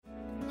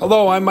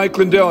Hello, I'm Mike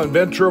Lindell,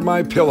 inventor of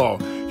My Pillow,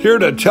 here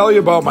to tell you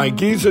about my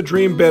Giza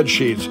Dream bed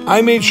sheets.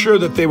 I made sure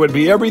that they would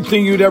be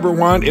everything you'd ever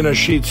want in a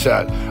sheet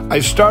set.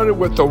 I started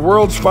with the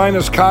world's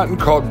finest cotton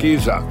called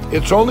Giza.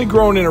 It's only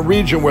grown in a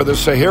region where the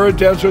Sahara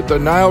Desert, the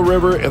Nile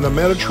River, and the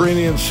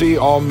Mediterranean Sea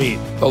all meet.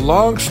 The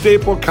long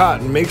staple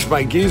cotton makes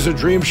my Giza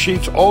Dream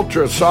sheets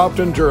ultra soft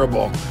and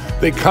durable.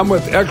 They come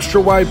with extra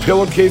wide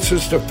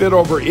pillowcases to fit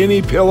over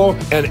any pillow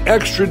and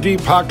extra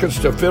deep pockets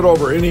to fit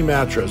over any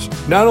mattress.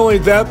 Not only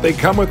that, they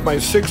come with my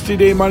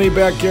 60-day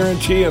money-back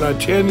guarantee and a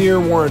 10-year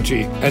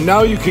warranty. And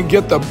now you can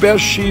get the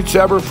best sheets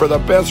ever for the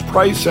best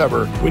price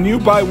ever. When you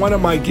buy one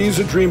of my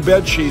Giza Dream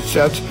bed sheet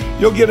sets,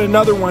 you'll get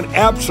another one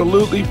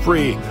absolutely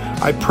free.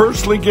 I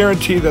personally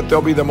guarantee that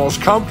they'll be the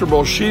most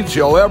comfortable sheets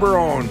you'll ever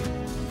own.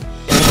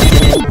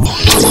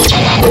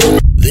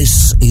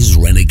 This is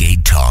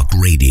Renegade Talk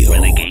Radio.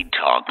 Renegade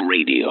Talk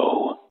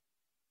Radio.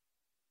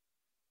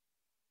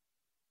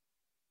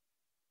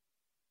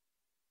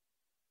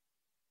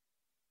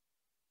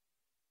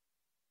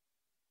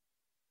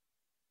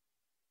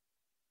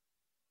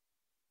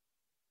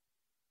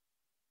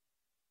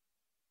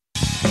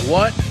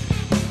 What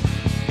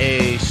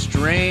a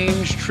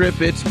strange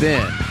trip it's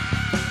been.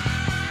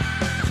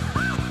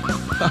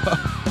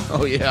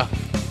 Oh, yeah.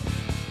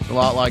 A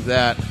lot like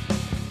that.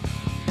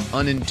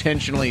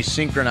 Unintentionally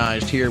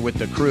synchronized here with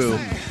the crew.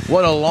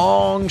 What a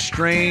long,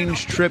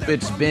 strange trip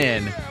it's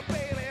been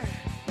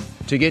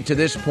to get to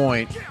this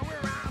point.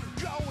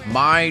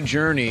 My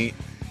journey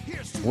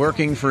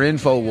working for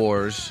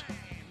InfoWars,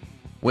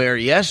 where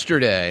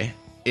yesterday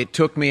it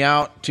took me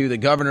out to the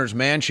governor's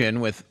mansion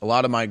with a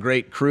lot of my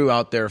great crew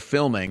out there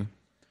filming,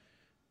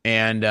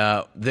 and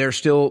they're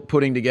still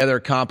putting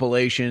together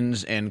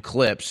compilations and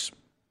clips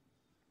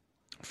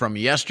from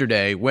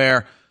yesterday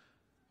where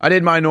I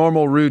did my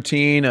normal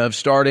routine of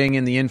starting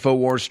in the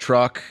InfoWars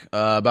truck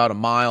about a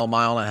mile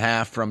and a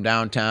half from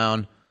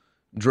downtown,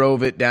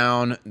 drove it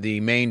down the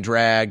main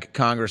drag,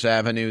 Congress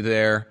Avenue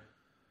there,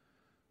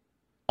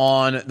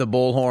 on the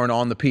bullhorn,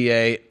 on the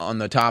PA, on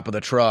the top of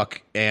the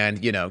truck,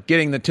 and, you know,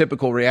 getting the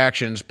typical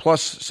reactions,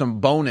 plus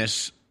some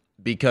bonus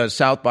because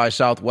South by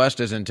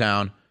Southwest is in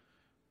town.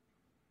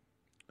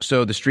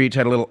 So the streets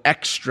had a little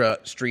extra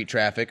street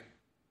traffic,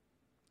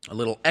 a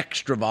little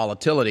extra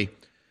volatility.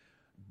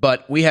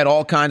 But we had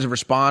all kinds of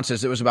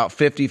responses. It was about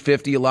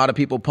 50-50. A lot of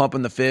people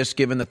pumping the fist,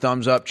 giving the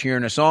thumbs up,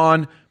 cheering us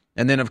on.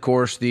 And then, of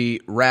course,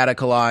 the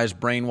radicalized,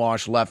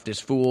 brainwashed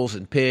leftist fools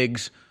and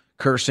pigs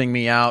cursing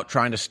me out,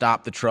 trying to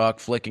stop the truck,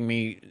 flicking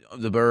me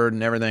the bird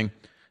and everything.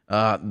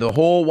 The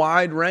whole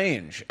wide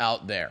range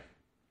out there.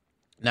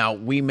 Now,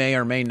 we may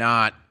or may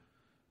not,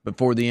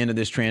 before the end of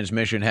this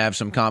transmission, have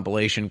some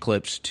compilation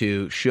clips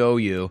to show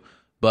you.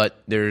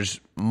 But there's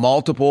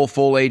multiple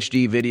full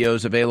HD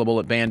videos available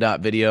at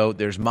band.video.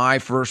 There's my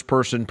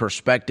first-person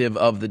perspective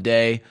of the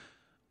day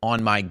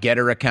on my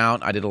Getter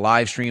account. I did a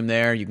live stream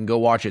there. You can go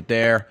watch it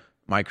there.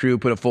 My crew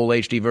put a full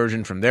HD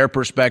version from their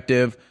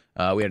perspective.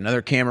 We had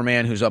another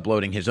cameraman who's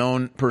uploading his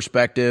own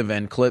perspective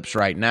and clips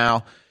right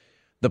now.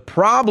 The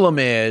problem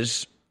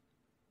is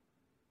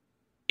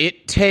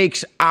it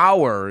takes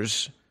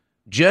hours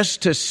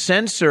just to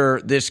censor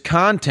this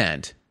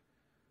content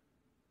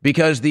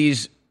because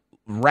these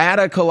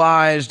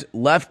radicalized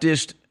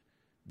leftist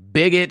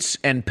bigots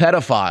and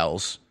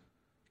pedophiles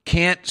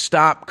can't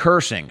stop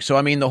cursing. So,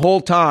 I mean, the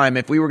whole time,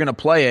 if we were going to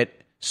play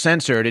it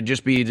censored, it'd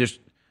just be just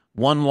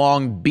one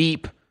long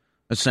beep,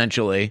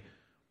 essentially,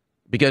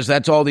 because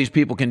that's all these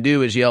people can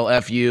do is yell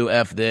F you,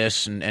 F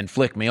this, and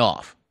flick me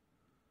off.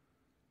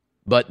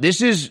 But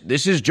this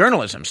is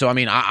journalism. So, I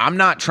mean, I'm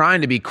not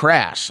trying to be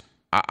crass.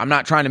 I'm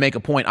not trying to make a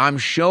point. I'm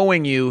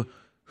showing you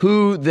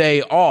who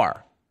they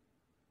are.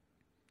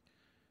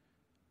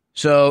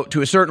 So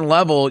to a certain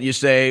level, you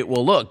say,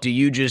 well, look, do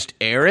you just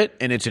air it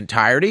in its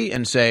entirety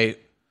and say,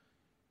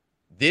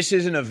 this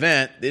is an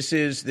event, this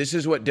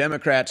is what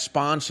Democrats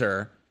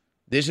sponsor,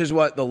 this is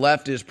what the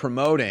left is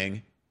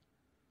promoting,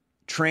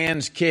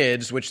 trans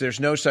kids, which there's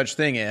no such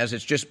thing as,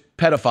 it's just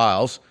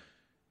pedophiles.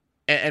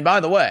 And by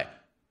the way,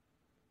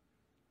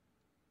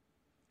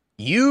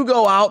 you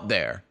go out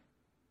there,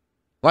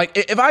 like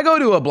if I go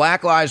to a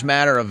Black Lives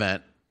Matter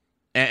event,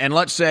 and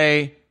let's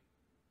say,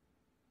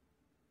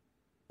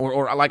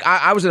 or like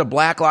I was at a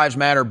Black Lives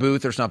Matter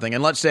booth or something,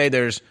 and let's say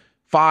there's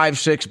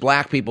 5-6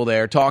 black people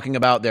there talking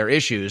about their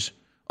issues.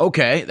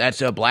 Okay,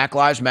 that's a Black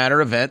Lives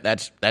Matter event.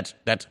 That's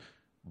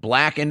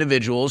black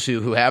individuals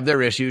who have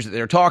their issues that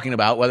they're talking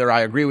about, whether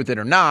I agree with it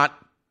or not.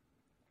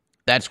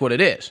 That's what it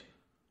is.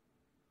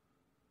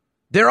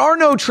 There are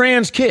no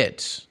trans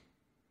kids.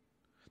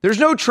 There's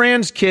no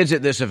trans kids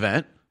at this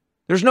event.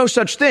 There's no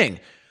such thing.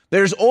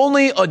 There's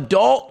only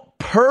adult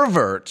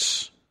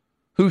perverts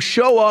who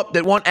show up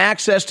that want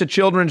access to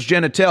children's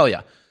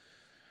genitalia.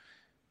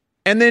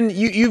 And then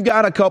you've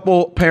got a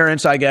couple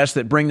parents, I guess,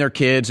 that bring their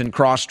kids and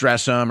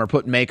cross-dress them or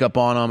put makeup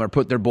on them or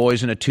put their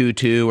boys in a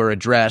tutu or a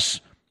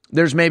dress.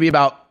 There's maybe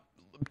about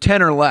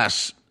 10 or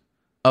less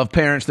of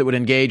parents that would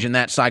engage in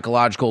that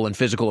psychological and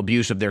physical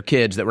abuse of their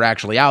kids that were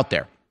actually out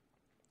there.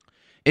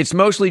 It's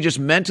mostly just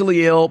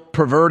mentally ill,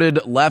 perverted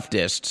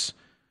leftists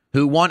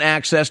who want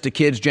access to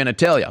kids'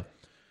 genitalia.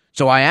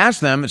 So I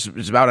asked them,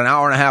 it's about an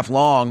hour and a half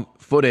long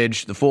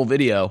footage, the full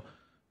video,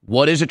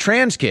 what is a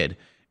trans kid?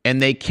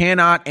 And they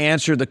cannot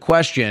answer the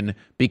question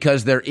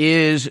because there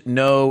is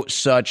no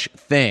such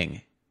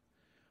thing.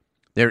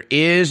 There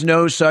is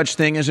no such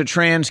thing as a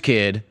trans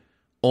kid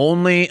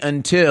only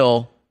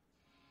until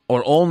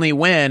or only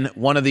when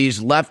one of these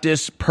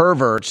leftist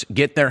perverts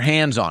get their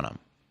hands on them.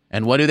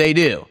 And what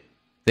do?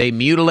 They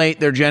mutilate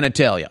their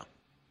genitalia.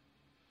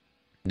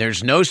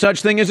 There's no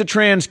such thing as a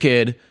trans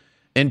kid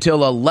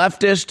until a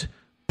leftist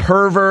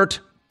pervert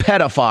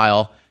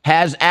pedophile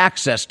has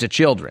access to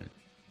children.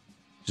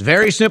 It's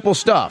very simple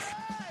stuff.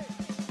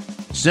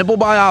 Simple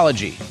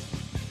biology.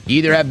 You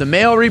either have the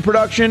male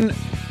reproduction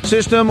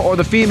system or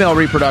the female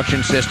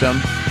reproduction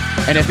system.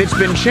 And if it's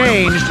been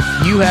changed,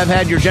 you have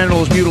had your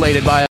genitals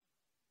mutilated by a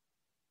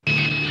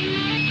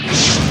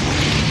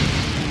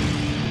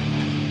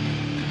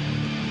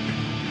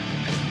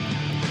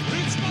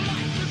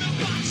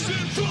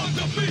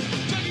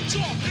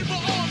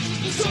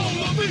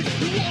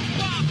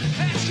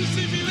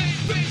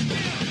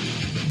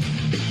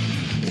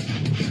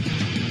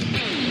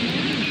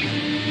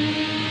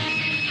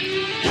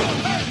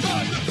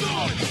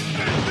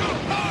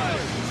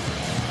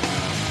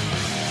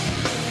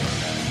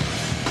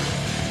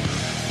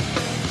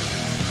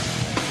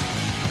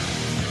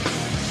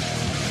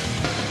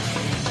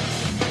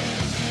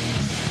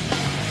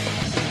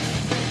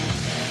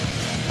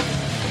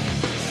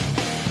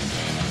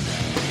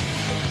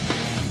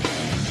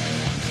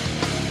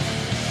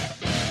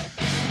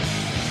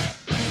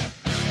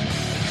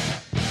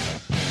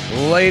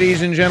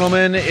Ladies and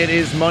gentlemen, it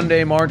is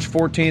Monday, March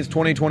 14th,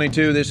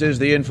 2022. This is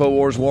the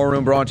InfoWars War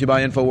Room, brought to you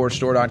by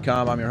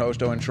InfoWarsStore.com. I'm your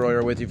host, Owen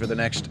Troyer, with you for the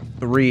next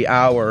 3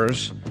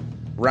 hours.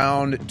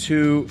 Round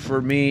 2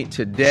 for me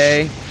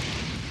today.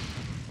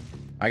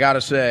 I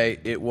gotta say,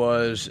 it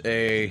was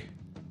a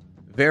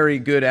very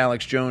good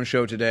Alex Jones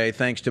show today,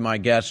 thanks to my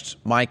guests,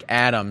 Mike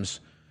Adams,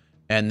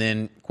 and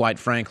then, quite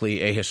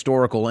frankly, a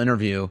historical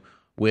interview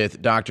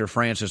with Dr.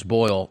 Francis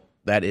Boyle.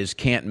 That is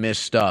can't-miss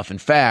stuff. In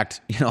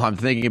fact, I'm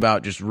thinking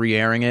about just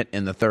re-airing it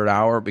in the third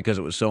hour because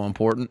it was so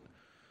important.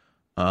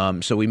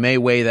 So we may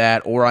weigh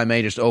that, or I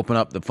may just open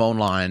up the phone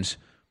lines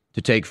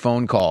to take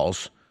phone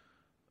calls.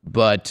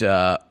 But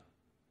that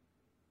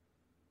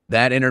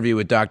interview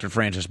with Dr.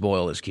 Francis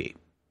Boyle is key.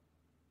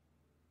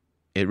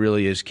 It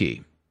really is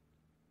key.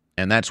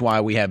 And that's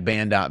why we have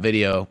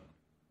band.video,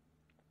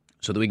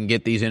 so that we can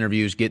get these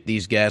interviews, get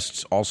these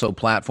guests, also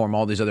platform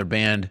all these other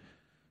band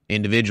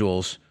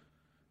individuals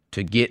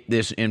to get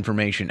this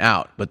information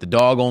out. But the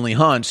dog only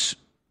hunts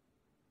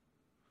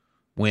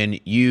when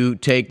you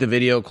take the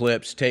video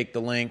clips, take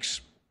the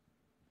links,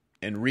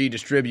 and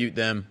redistribute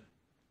them,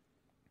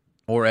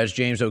 or as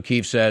James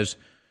O'Keefe says,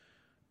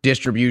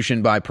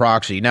 distribution by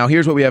proxy. Now,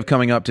 here's what we have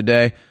coming up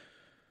today.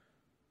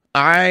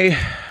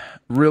 I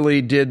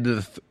really did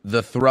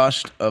the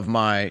thrust of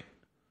my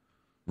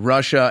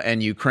Russia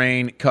and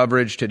Ukraine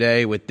coverage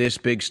today with this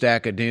big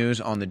stack of news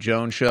on the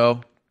Jones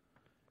Show.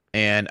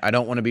 And I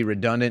don't want to be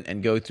redundant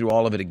and go through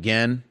all of it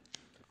again,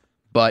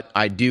 but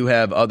I do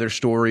have other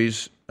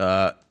stories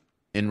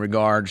in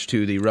regards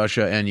to the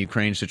Russia and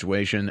Ukraine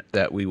situation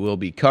that we will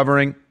be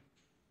covering.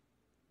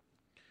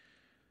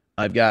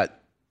 I've got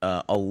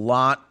a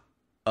lot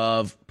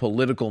of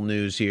political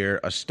news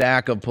here, a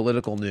stack of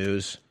political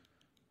news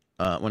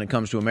when it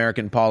comes to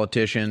American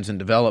politicians and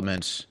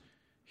developments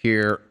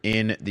here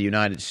in the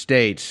United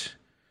States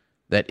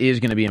that is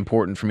going to be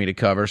important for me to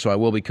cover, so I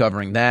will be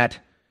covering that.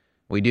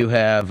 We do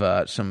have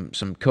some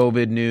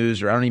COVID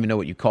news, or I don't even know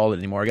what you call it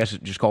anymore. I guess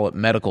just call it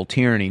medical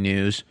tyranny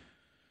news.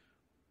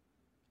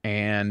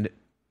 And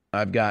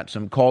I've got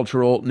some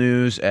cultural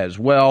news as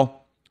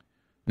well,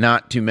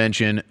 not to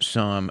mention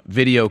some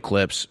video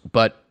clips.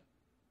 But,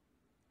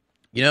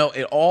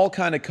 it all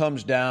kind of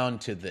comes down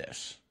to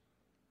this,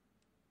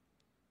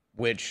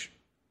 which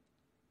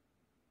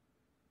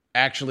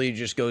actually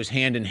just goes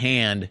hand in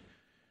hand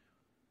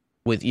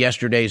with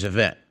yesterday's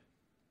event.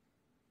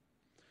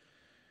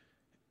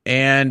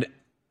 And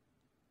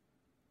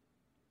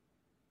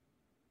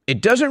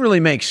it doesn't really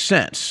make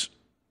sense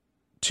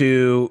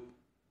to,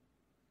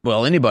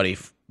 anybody,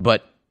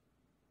 but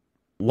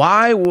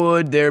why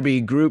would there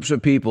be groups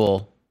of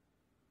people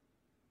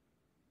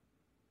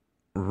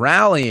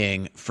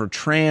rallying for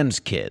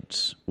trans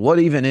kids? What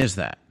even is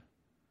that?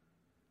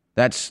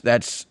 That's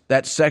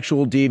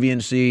sexual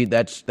deviancy,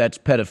 that's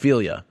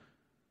pedophilia.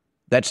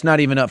 That's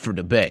not even up for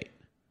debate.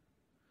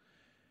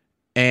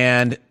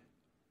 And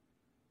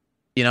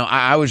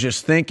I was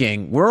just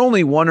thinking, we're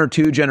only 1 or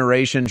 2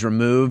 generations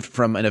removed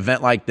from an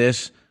event like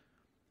this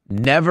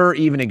never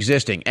even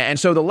existing. And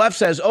so the left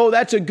says, oh,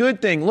 that's a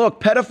good thing. Look,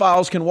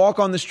 pedophiles can walk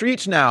on the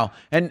streets now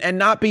and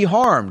not be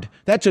harmed.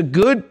 That's a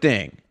good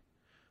thing.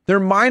 They're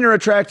minor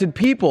attracted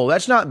people.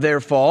 That's not their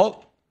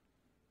fault.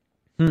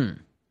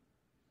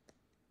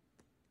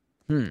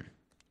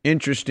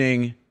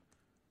 Interesting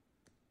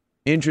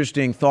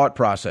thought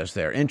process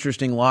there.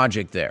 Interesting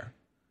logic there.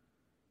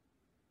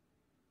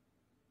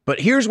 But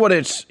here's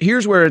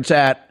where it's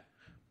at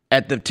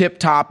at the tip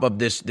top of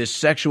this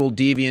sexual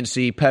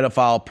deviancy,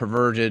 pedophile,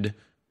 perverted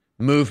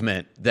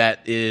movement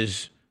that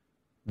is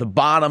the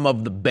bottom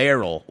of the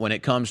barrel when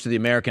it comes to the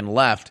American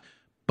left,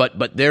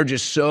 but they're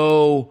just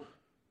so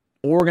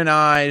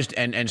organized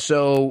and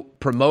so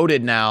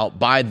promoted now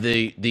by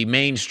the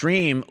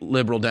mainstream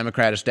liberal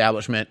Democrat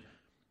establishment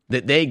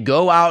that they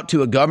go out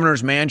to a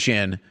governor's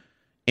mansion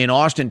in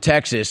Austin,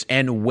 Texas,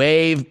 and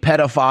wave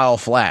pedophile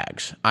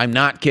flags. I'm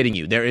not kidding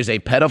you. There is a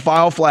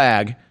pedophile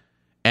flag,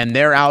 and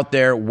they're out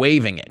there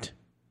waving it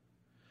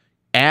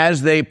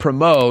as they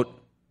promote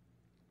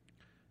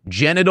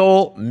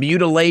genital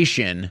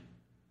mutilation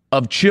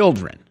of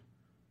children.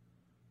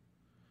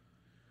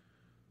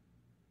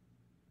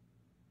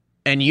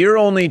 And you're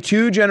only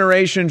 2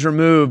 generations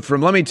removed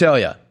from, let me tell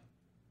you,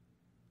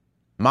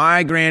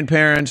 my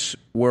grandparents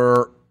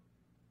were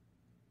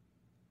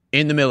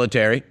in the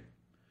military.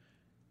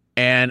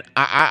 And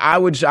I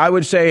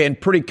would say in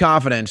pretty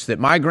confidence that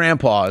my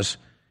grandpas,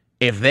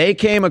 if they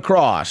came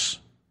across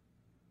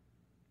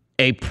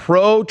a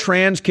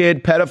pro-trans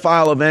kid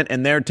pedophile event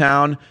in their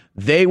town,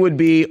 they would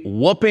be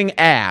whooping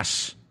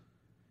ass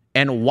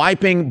and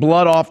wiping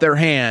blood off their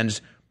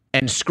hands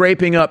and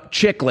scraping up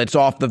chiclets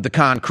off of the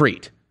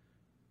concrete.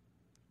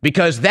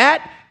 Because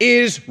that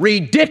is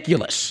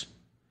ridiculous.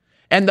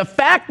 And the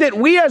fact that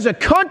we as a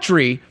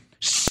country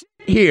sit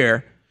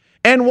here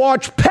and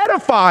watch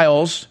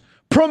pedophiles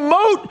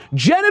promote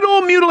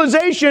genital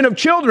mutilation of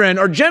children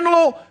or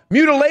genital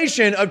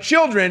mutilation of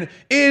children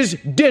is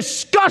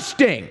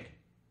disgusting.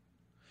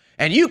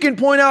 And you can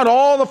point out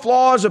all the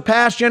flaws of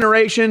past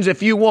generations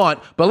if you want,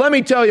 but let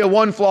me tell you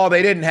one flaw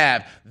they didn't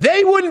have.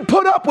 They wouldn't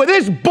put up with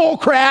this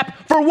bullcrap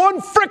for 1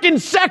 frickin'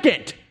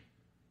 second.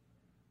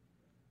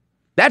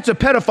 That's a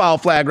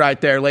pedophile flag right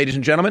there, ladies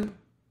and gentlemen.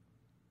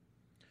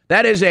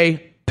 That is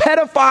a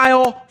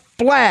pedophile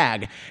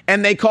flag,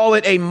 and they call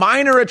it a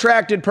minor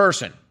attracted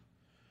person.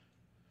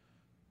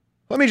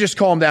 Let me just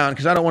calm down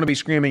because I don't want to be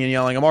screaming and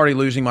yelling. I'm already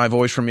losing my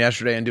voice from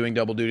yesterday and doing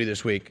double duty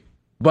this week.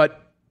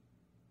 But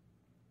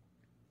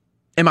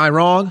am I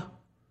wrong?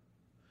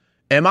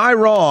 Am I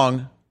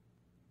wrong?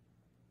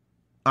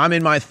 I'm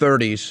in my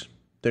 30s.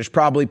 There's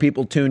probably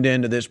people tuned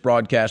into this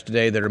broadcast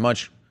today that are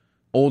much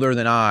older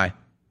than I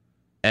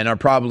and are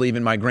probably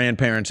even my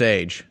grandparents'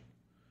 age.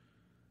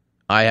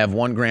 I have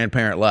one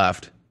grandparent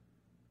left.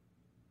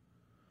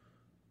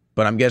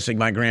 But I'm guessing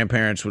my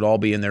grandparents would all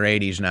be in their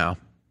 80s now.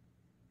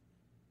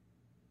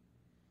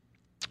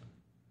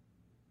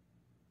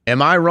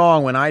 Am I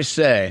wrong when I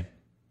say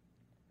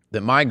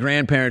that my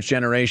grandparents'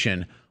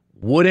 generation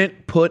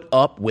wouldn't put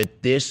up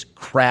with this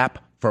crap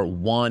for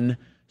 1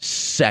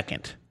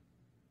 second?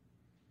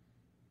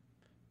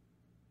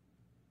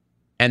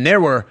 And there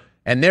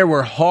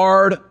were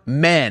hard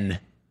men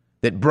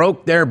that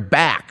broke their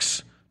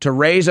backs to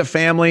raise a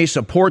family,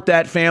 support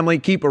that family,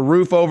 keep a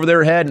roof over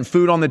their head and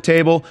food on the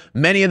table.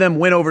 Many of them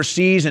went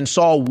overseas and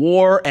saw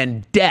war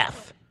and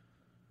death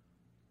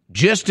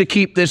just to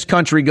keep this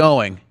country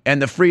going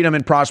and the freedom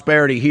and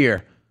prosperity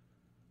here.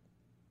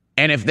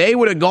 And if they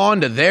would have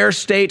gone to their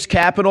state's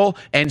capital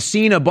and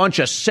seen a bunch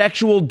of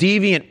sexual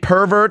deviant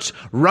perverts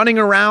running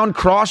around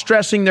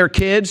cross-dressing their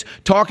kids,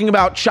 talking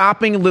about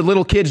chopping the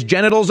little kids'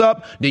 genitals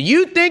up, do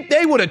you think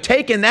they would have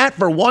taken that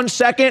for 1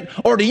 second?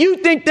 Or do you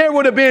think there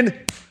would have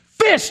been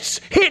fists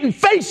hitting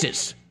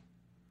faces?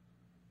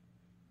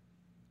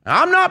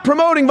 I'm not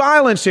promoting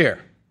violence here.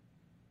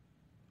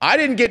 I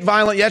didn't get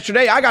violent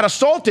yesterday. I got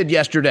assaulted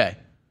yesterday.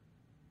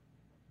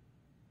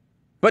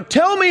 But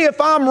tell me if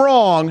I'm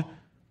wrong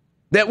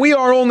that we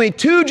are only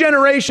 2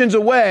 generations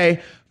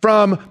away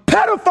from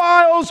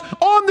pedophiles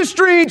on the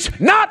streets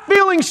not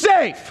feeling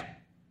safe.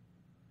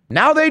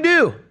 Now they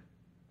do.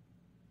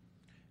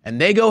 And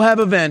they go have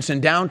events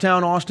in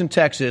downtown Austin,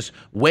 Texas,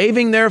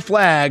 waving their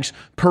flags,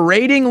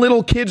 parading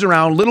little kids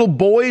around, little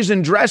boys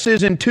in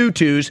dresses and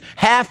tutus,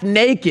 half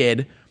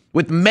naked,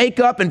 with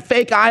makeup and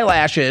fake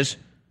eyelashes.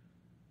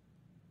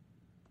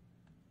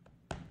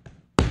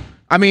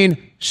 I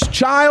mean,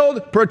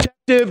 Child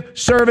Protective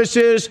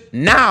Services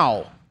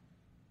now.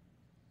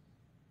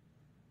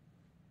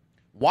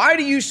 Why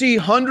do you see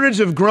hundreds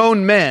of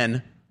grown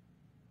men,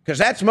 because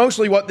that's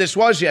mostly what this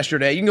was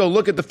yesterday, you can go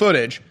look at the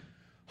footage,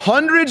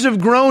 hundreds of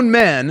grown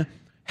men,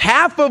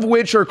 half of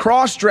which are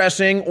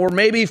cross-dressing or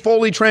maybe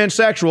fully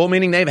transsexual,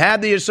 meaning they've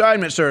had the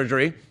assignment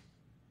surgery,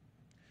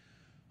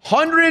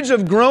 hundreds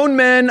of grown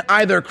men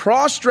either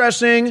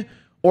cross-dressing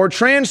or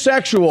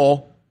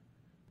transsexual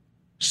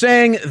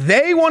saying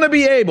they want to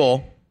be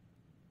able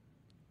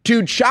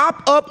to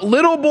chop up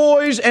little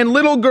boys and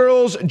little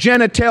girls'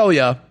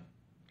 genitalia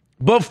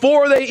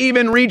before they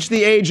even reach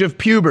the age of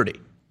puberty.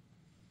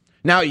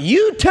 Now,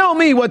 you tell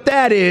me what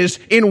that is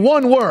in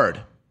one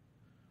word.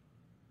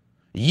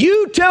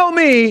 You tell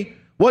me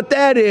what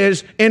that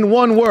is in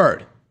one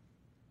word.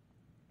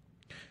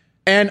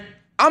 And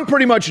I'm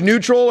pretty much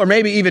neutral or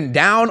maybe even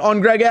down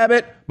on Greg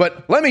Abbott,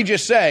 but let me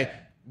just say,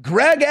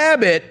 Greg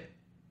Abbott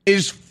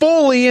is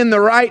fully in the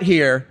right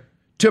here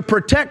to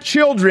protect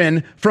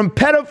children from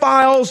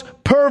pedophiles,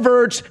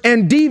 perverts,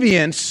 and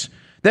deviants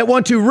that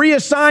want to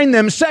reassign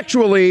them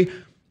sexually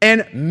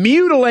and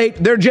mutilate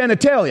their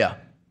genitalia.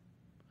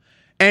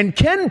 And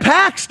Ken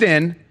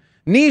Paxton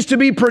needs to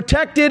be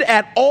protected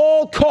at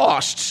all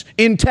costs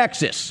in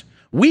Texas.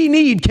 We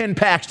need Ken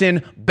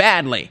Paxton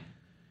badly.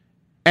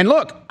 And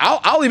look,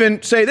 I'll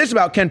even say this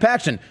about Ken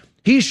Paxton.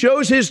 He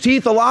shows his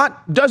teeth a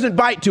lot, doesn't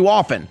bite too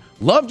often.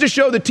 Loves to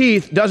show the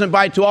teeth, doesn't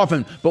bite too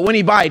often. But when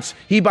he bites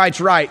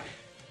right.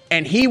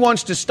 And he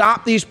wants to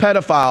stop these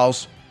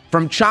pedophiles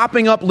from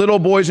chopping up little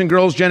boys and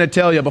girls'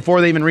 genitalia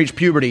before they even reach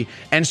puberty.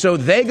 And so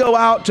they go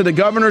out to the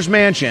governor's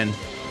mansion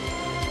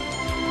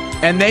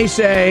and they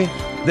say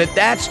that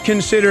that's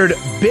considered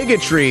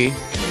bigotry,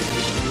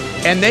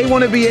 and they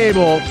want to be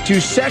able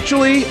to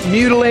sexually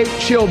mutilate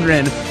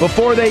children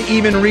before they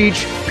even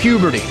reach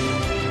puberty.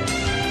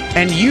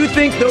 And you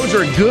think those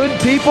are good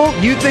people?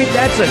 You think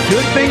that's a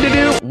good thing to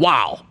do?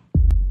 Wow.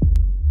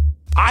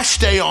 I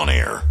stay on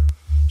air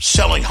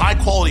selling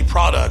high-quality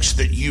products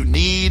that you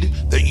need,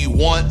 that you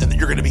want, and that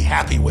you're going to be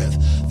happy with.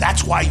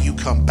 That's why you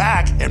come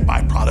back and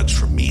buy products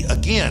from me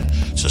again.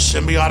 It's a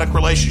symbiotic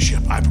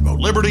relationship. I promote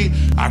liberty.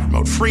 I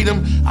promote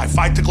freedom. I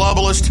fight the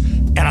globalist.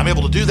 And I'm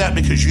able to do that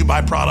because you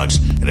buy products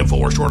at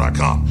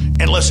InfoWarsStore.com.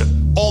 And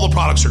listen, all the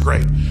products are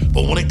great.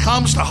 But when it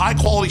comes to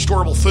high-quality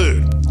storable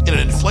food in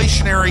an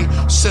inflationary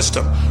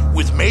system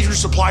with major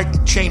supply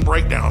chain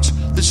breakdowns,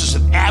 this is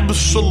an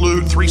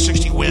absolute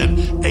 360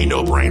 win, a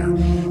no-brainer.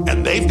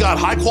 And they've got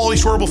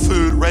high-quality storable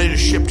food ready to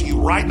ship to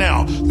you right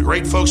now. The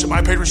great folks at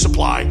My Patriot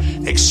Supply,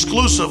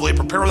 exclusively at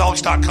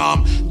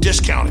PrepareWithAlex.com,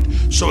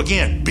 discounted. So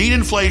again, beat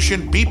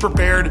inflation, be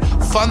prepared,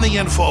 fund the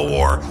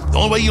InfoWar. The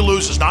only way you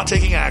lose is not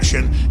taking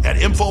action at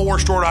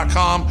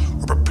InfoWarsStore.com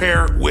or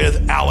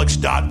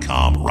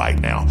PrepareWithAlex.com right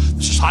now.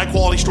 This is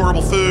high-quality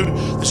storable food.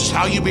 This is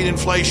how you beat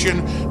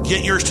inflation.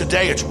 Get yours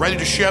today. It's ready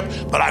to ship,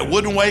 but I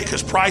wouldn't wait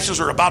because prices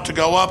are about to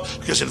go up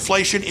because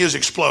inflation is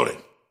exploding.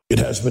 It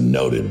has been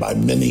noted by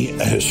many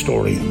a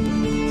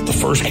historian that the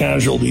first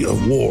casualty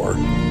of war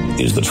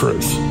is the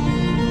truth.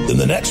 Then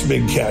the next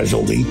big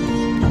casualty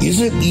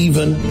isn't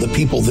even the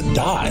people that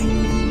die.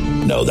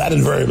 No, that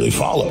invariably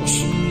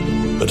follows.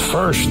 But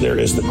first, there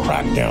is the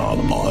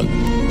crackdown on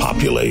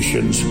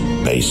population's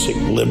basic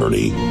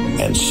liberty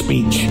and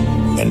speech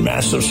and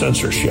massive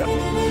censorship.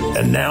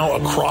 And now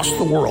across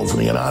the world, from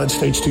the United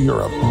States to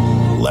Europe,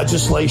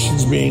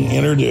 legislation's being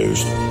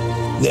introduced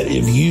that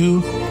if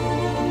you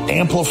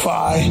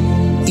amplify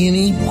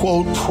any,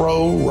 quote,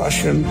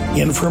 pro-Russian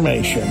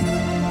information,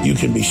 you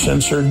can be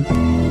censored,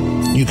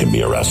 you can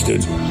be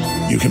arrested,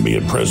 you can be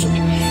imprisoned.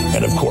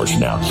 And of course,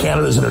 now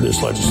Canada's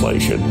introduced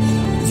legislation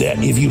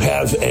that if you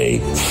have a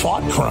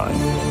thought crime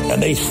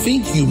and they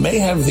think you may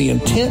have the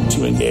intent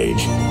to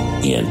engage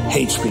in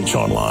hate speech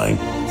online,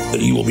 that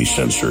you will be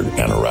censored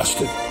and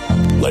arrested.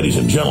 Ladies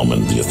and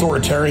gentlemen, the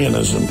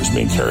authoritarianism is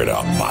being carried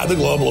out by the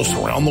globalists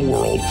around the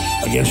world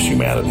against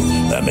humanity.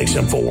 That makes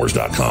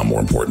InfoWars.com more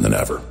important than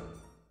ever.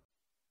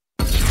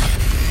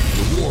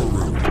 The War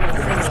Room.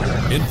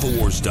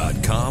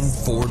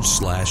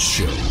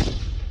 InfoWars.com/show.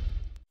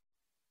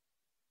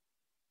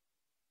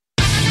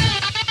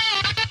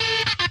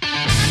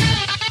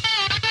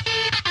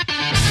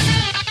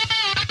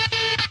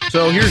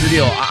 So here's the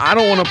deal. I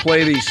don't want to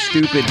play these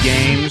stupid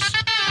games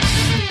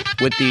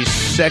with these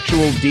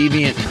sexual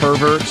deviant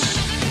perverts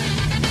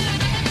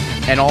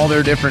and all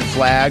their different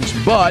flags,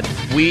 but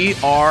we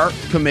are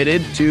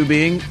committed to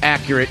being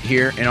accurate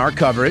here in our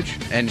coverage,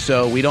 and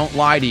so we don't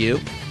lie to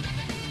you.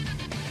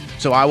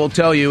 So I will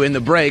tell you, in the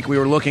break, we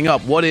were looking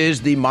up what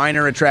is the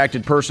minor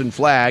attracted person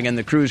flag, and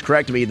the crew's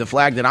corrected me. The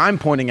flag that I'm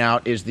pointing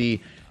out is the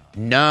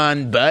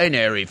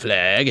non-binary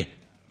flag,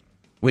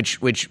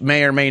 which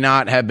may or may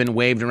not have been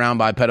waved around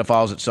by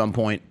pedophiles at some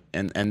point,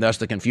 and thus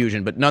the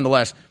confusion. But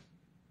nonetheless,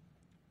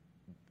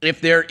 if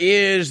there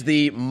is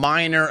the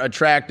minor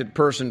attracted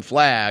person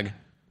flag,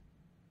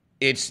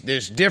 it's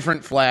this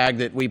different flag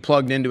that we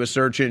plugged into a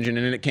search engine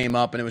and then it came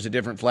up and it was a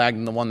different flag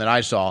than the one that I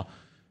saw.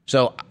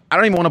 So I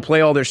don't even want to play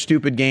all their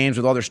stupid games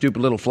with all their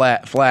stupid little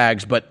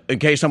flags, but in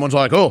case someone's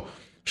like, oh,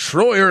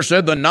 Schroyer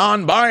said the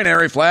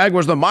non-binary flag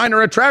was the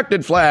minor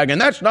attracted flag, and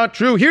that's not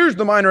true. Here's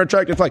the minor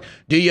attracted flag.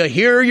 Do you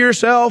hear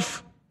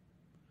yourself?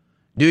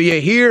 Do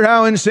you hear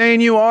how insane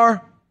you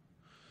are?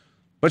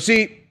 But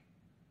see,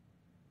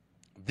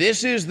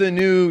 this is the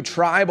new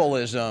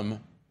tribalism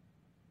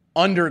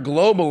under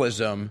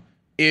globalism,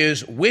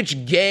 is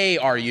which gay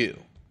are you?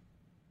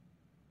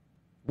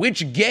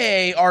 Which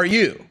gay are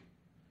you?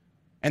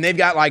 And they've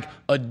got like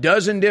a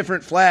dozen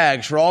different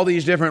flags for all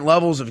these different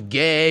levels of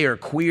gay or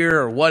queer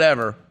or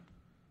whatever.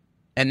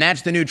 And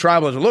that's the new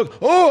tribalism. Look,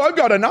 oh, I've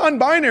got a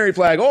non-binary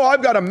flag. Oh,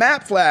 I've got a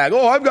MAP flag.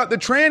 Oh, I've got the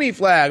tranny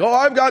flag. Oh,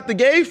 I've got the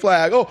gay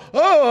flag.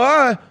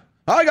 I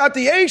got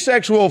the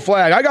asexual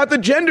flag. I got the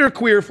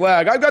genderqueer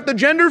flag. I've got the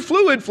gender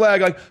fluid flag.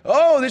 Like,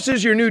 oh, this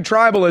is your new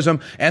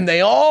tribalism. And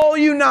they all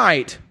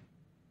unite.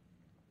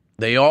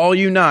 They all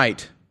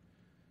unite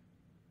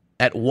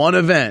at one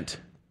event.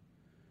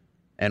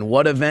 And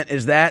what event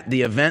is that?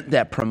 The event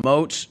that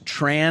promotes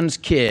trans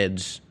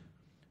kids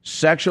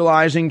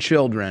sexualizing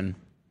children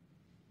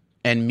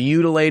and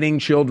mutilating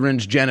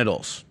children's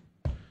genitals.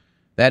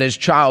 That is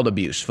child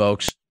abuse,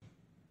 folks.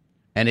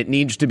 and it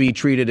needs to be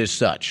treated as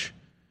such.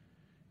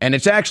 And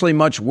it's actually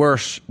much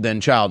worse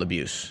than child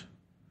abuse.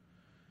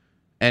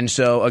 And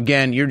so,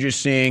 again, you're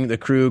just seeing the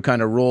crew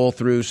kind of roll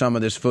through some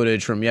of this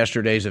footage from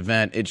yesterday's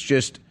event. It's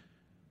just,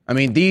 I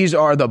mean, these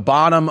are the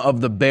bottom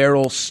of the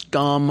barrel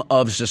scum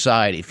of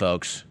society,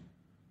 folks.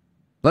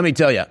 Let me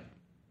tell you.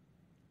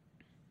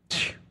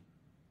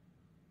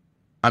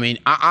 I mean,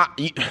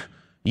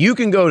 you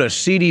can go to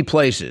seedy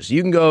places.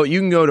 You can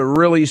go to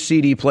really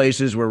seedy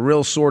places where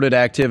real sordid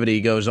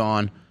activity goes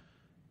on.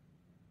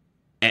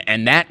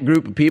 And that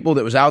group of people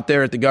that was out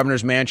there at the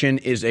governor's mansion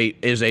is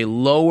a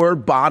lower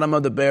bottom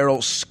of the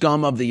barrel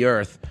scum of the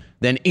earth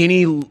than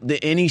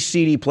any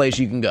seedy place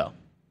you can go.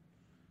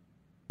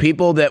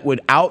 People that would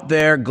out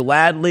there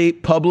gladly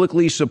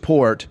publicly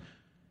support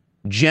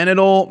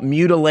genital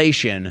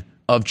mutilation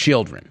of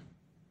children.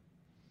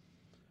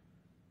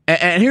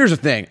 And here's the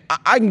thing.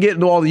 I can get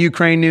into all the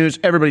Ukraine news.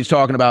 Everybody's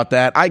talking about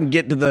that. I can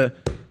get to the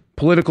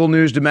political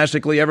news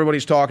domestically.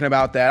 Everybody's talking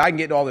about that. I can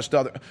get into all this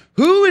stuff.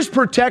 Who is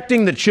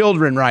protecting the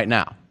children right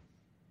now?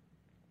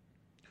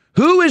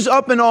 Who is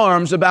up in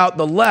arms about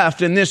the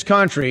left in this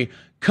country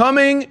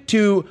coming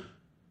to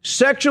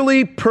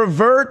sexually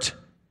pervert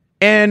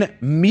and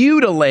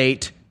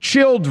mutilate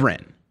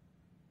children?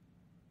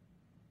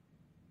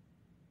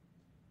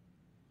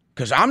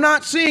 Because I'm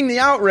not seeing the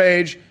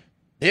outrage.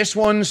 This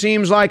one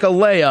seems like a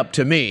layup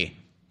to me.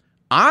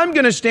 I'm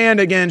going to stand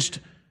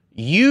against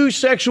you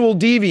sexual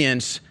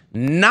deviants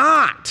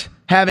not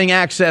having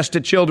access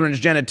to children's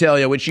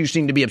genitalia, which you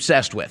seem to be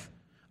obsessed with.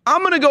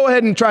 I'm going to go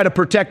ahead and try to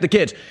protect the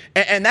kids.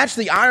 And that's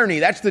the irony.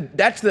 That's the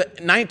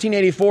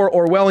 1984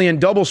 Orwellian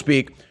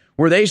doublespeak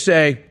where they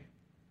say,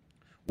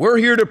 we're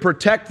here to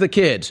protect the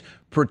kids.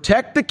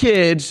 Protect the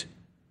kids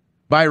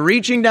by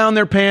reaching down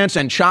their pants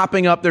and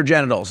chopping up their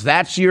genitals.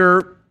 That's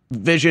your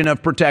vision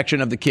of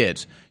protection of the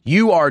kids.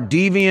 You are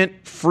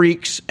deviant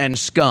freaks and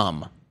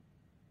scum.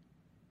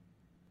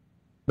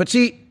 But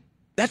see,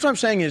 that's what I'm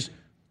saying is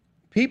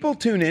people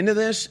tune into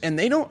this and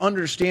they don't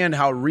understand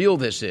how real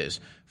this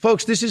is.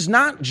 Folks, this is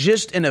not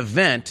just an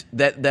event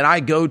that I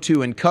go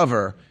to and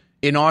cover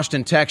in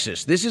Austin,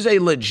 Texas. This is a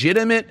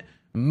legitimate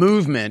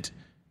movement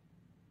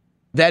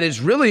that is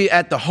really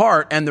at the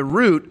heart and the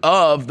root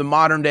of the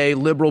modern day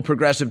liberal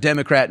progressive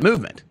Democrat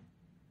movement.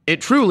 It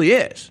truly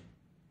is.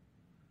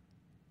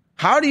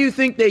 How do you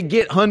think they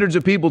get hundreds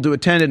of people to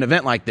attend an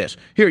event like this?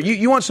 Here,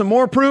 you want some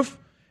more proof?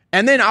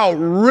 And then I'll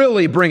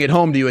really bring it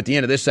home to you at the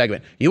end of this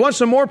segment. You want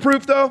some more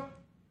proof, though?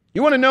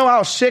 You want to know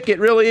how sick it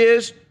really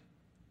is?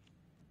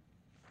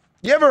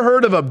 You ever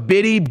heard of a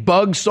bitty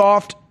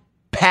bug-soft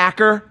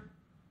packer?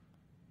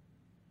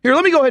 Here,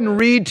 let me go ahead and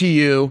read to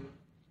you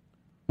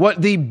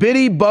what the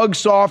bitty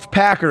bug-soft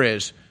packer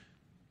is.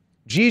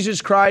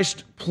 Jesus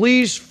Christ,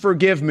 please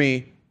forgive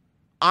me.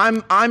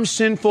 I'm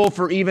sinful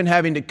for even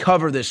having to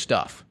cover this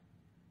stuff.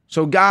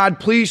 So God,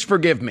 please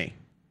forgive me.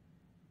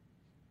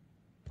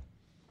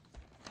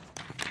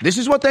 This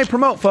is what they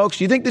promote, folks.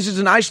 You think this is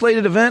an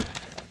isolated event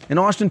in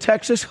Austin,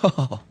 Texas?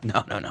 Oh,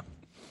 no.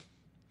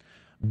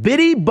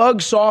 Bitty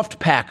Bug Soft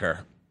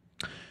Packer.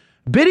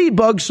 Bitty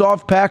Bug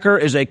Soft Packer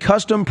is a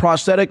custom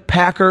prosthetic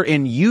packer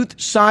in youth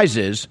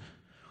sizes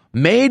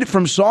made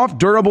from soft,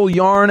 durable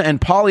yarn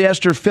and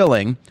polyester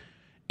filling.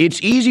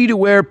 It's easy to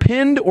wear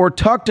pinned or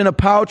tucked in a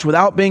pouch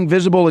without being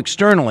visible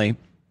externally.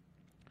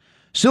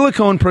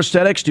 Silicone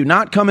prosthetics do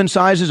not come in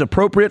sizes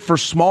appropriate for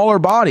smaller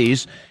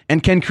bodies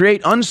and can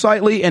create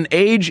unsightly and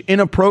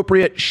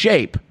age-inappropriate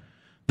shape.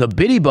 The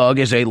Bitty Bug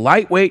is a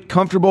lightweight,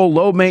 comfortable,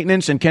 low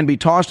maintenance, and can be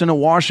tossed in a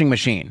washing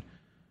machine.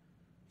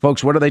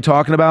 Folks, what are they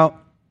talking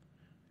about?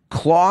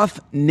 Cloth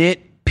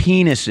knit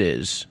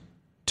penises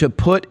to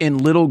put in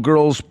little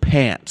girls'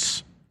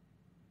 pants.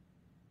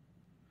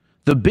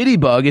 The Bitty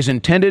Bug is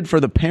intended for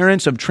the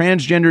parents of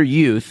transgender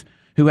youth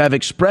who have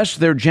expressed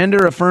their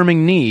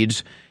gender-affirming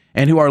needs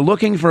and who are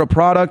looking for a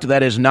product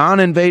that is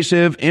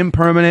non-invasive,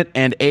 impermanent,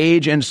 and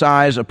age and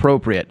size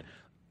appropriate.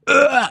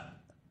 Ugh.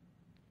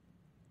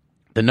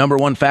 The number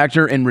one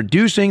factor in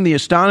reducing the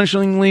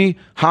astonishingly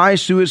high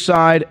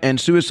suicide and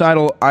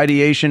suicidal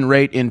ideation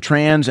rate in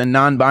trans and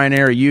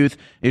non-binary youth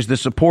is the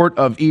support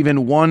of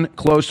even one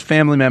close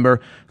family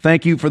member.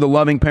 Thank you for the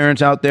loving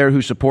parents out there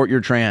who support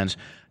your trans.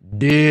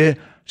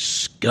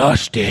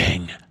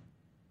 Disgusting.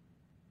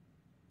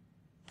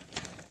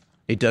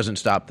 It doesn't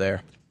stop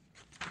there.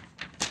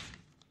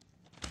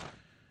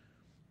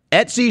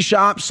 Etsy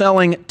shop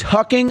selling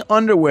tucking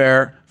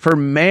underwear for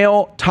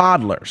male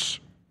toddlers.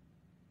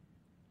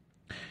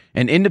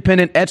 An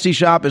independent Etsy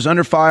shop is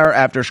under fire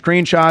after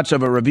screenshots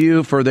of a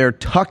review for their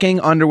tucking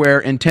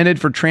underwear intended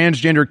for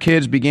transgender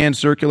kids began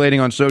circulating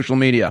on social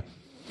media.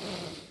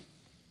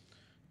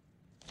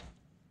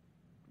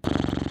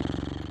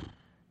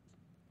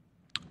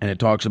 And it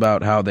talks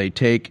about how they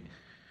take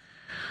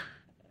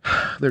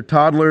their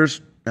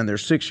toddlers and their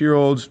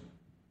 6-year-olds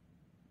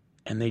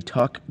and they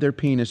tuck their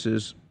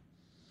penises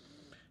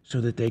so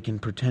that they can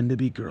pretend to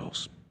be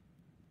girls.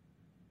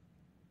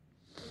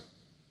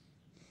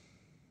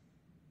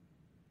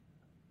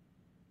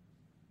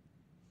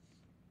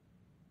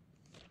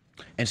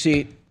 And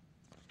see,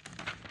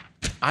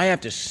 I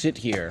have to sit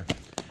here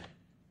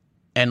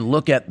and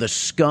look at the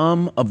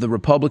scum of the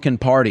Republican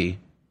Party.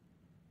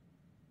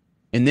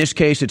 In this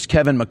case, it's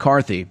Kevin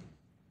McCarthy,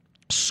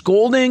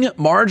 scolding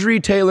Marjorie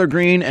Taylor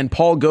Greene and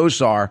Paul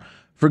Gosar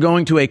for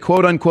going to a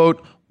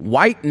quote-unquote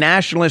white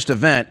nationalist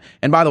event.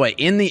 And by the way,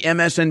 in the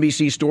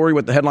MSNBC story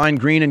with the headline,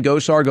 Greene and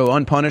Gosar go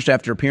unpunished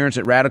after appearance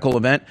at radical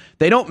event,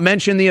 they don't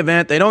mention the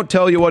event. They don't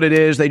tell you what it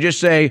is. They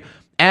just say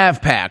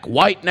AVPAC,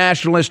 white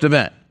nationalist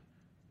event.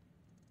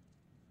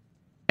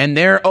 And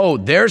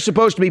they're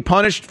supposed to be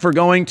punished for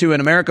going to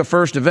an America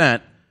First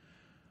event.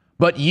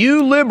 But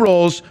you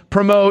liberals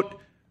promote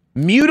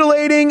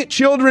mutilating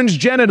children's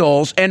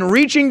genitals and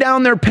reaching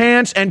down their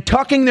pants and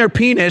tucking their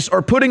penis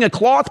or putting a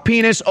cloth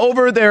penis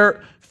over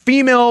their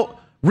female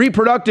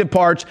reproductive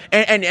parts.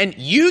 And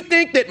you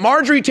think that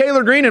Marjorie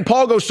Taylor Greene and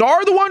Paul Gosar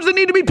are the ones that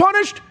need to be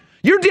punished?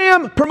 You're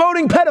damn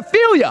promoting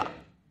pedophilia.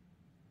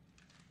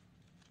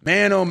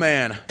 Man, oh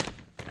man.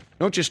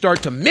 Don't you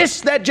start to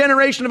miss that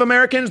generation of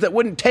Americans that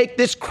wouldn't take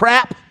this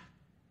crap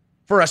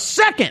for a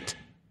second?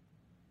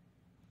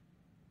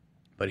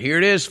 But here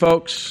it is,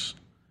 folks.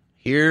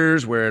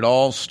 Here's where it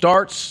all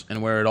starts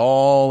and where it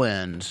all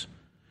ends.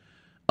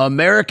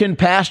 American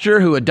pastor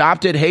who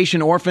adopted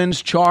Haitian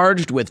orphans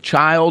charged with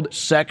child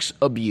sex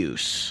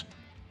abuse.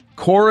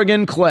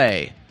 Corrigan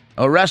Clay,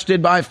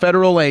 arrested by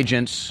federal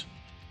agents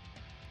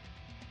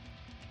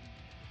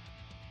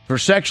for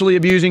sexually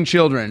abusing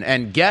children.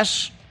 And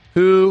guess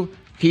who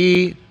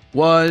he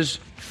was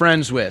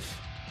friends with?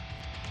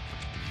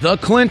 The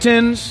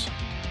Clintons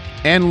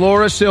and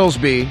Laura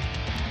Silsby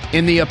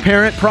in the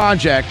Apparent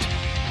Project,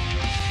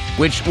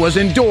 which was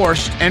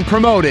endorsed and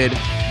promoted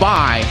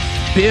by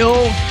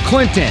Bill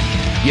Clinton.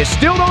 You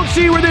still don't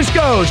see where this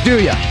goes,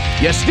 do you?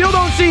 You still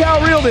don't see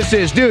how real this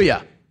is, do you?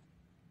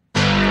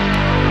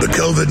 The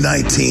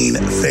COVID-19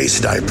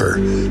 face diaper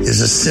is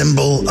a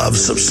symbol of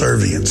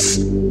subservience,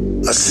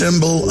 a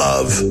symbol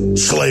of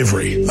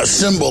slavery, a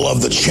symbol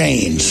of the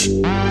chains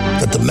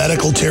that the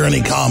medical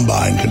tyranny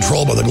combine,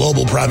 controlled by the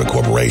global private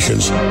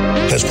corporations,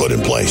 has put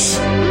in place.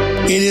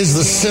 It is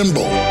the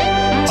symbol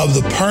of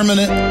the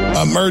permanent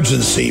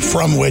emergency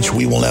from which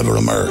we will never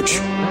emerge.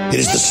 It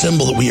is the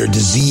symbol that we are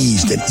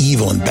diseased and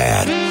evil and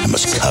bad and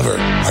must cover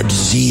our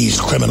diseased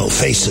criminal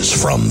faces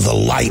from the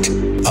light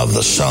of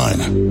the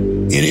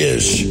sun. It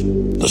is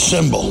the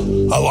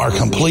symbol of our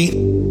complete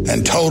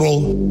and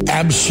total,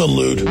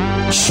 absolute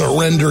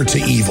surrender to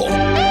evil.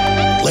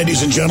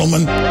 Ladies and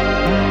gentlemen,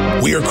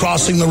 we are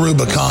crossing the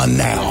Rubicon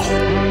now.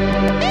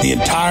 The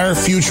entire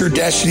future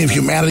destiny of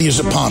humanity is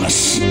upon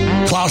us.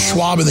 Klaus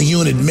Schwab and the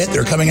UN admit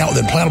they're coming out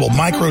with implantable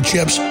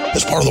microchips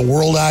as part of the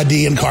World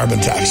ID and carbon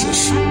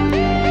taxes.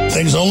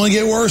 Things only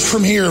get worse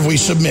from here if we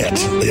submit.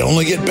 They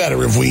only get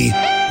better if we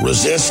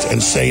resist and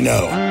say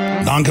no.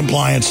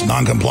 Non-compliance,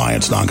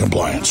 non-compliance,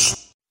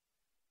 non-compliance.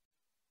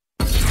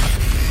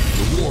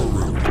 The War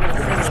Room.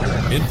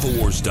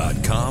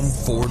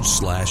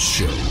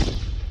 Infowars.com/show.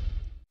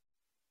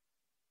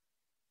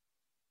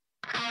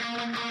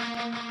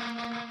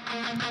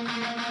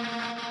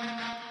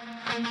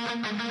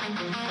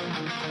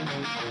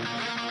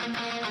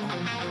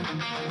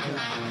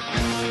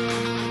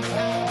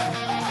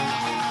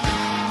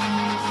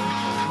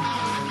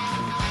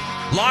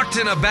 Locked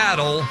in a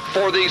battle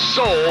for the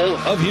soul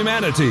of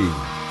humanity.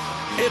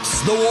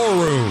 It's The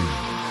War Room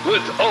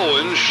with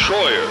Owen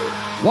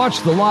Schroyer.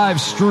 Watch the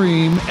live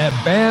stream at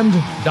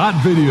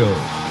band.video.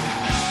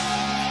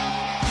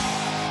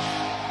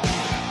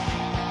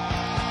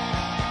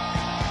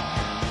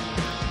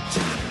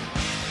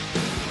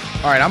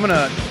 All right, I'm going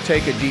to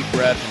take a deep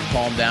breath and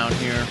calm down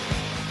here.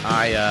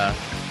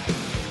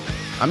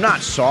 I'm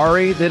not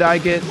sorry that I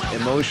get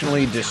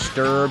emotionally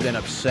disturbed and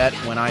upset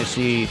when I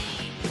see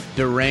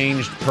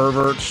deranged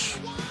perverts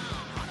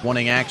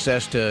wanting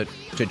access to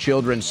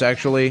children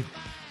sexually.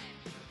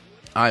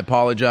 I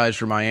apologize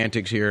for my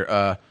antics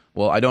here.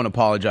 Well, I don't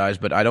apologize,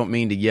 but I don't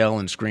mean to yell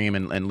and scream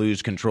and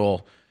lose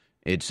control.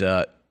 It's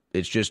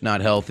just not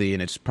healthy,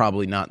 and it's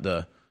probably not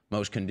the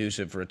most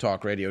conducive for a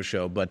talk radio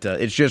show, but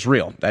it's just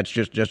real. That's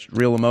just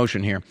real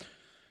emotion here.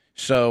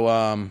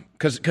 So,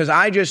 because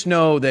I just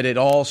know that it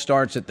all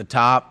starts at the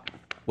top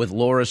with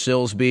Laura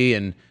Silsby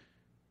and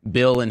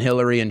Bill and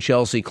Hillary and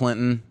Chelsea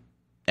Clinton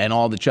and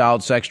all the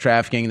child sex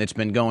trafficking that's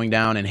been going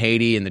down in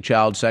Haiti and the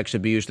child sex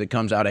abuse that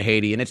comes out of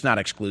Haiti, and it's not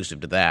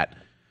exclusive to that.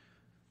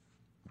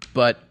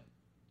 But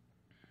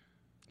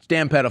it's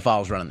damn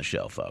pedophiles running the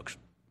show, folks.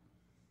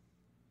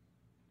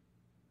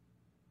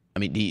 I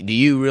mean, do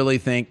you really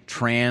think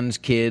trans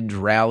kids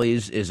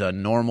rallies is a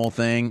normal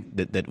thing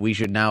that we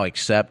should now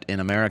accept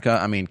in America?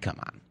 I mean, come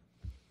on.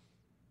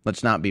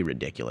 Let's not be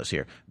ridiculous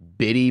here.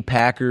 Biddy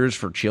packers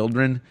for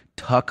children,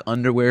 tuck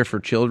underwear for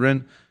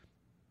children.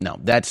 No,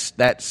 that's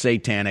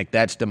satanic.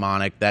 That's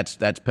demonic. That's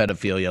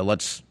pedophilia.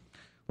 Let's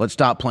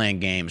stop playing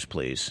games,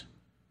 please.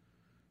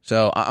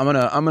 So I'm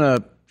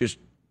gonna just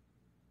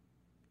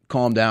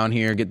calm down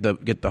here, get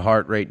the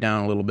heart rate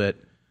down a little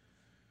bit.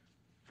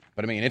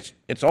 But I mean,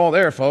 it's all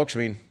there, folks. I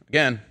mean,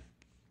 again,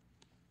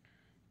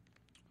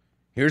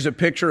 Here's a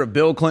picture of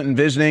Bill Clinton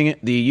visiting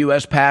the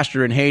U.S.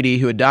 pastor in Haiti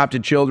who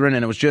adopted children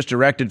and was just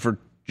arrested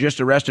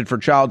for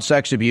child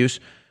sex abuse.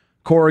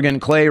 Corrigan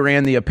Clay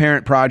ran the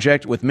Apparent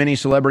Project with many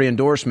celebrity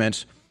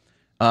endorsements.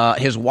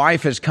 His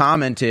wife has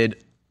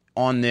commented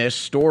on this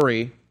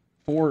story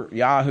for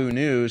Yahoo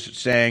News,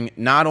 saying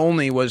not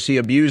only was he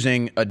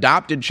abusing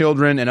adopted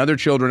children and other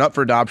children up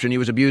for adoption, he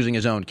was abusing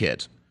his own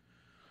kids.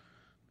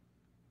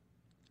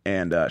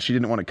 And she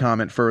didn't want to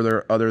comment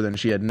further other than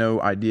she had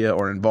no idea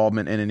or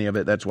involvement in any of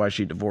it. That's why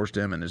she divorced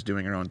him and is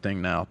doing her own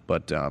thing now.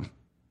 But, I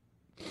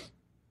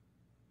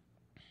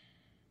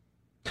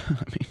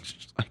mean,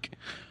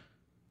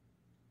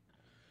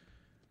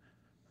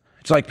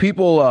 it's like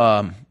people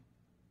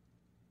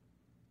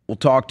will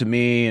talk to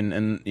me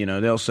and you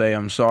know, they'll say,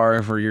 I'm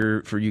sorry for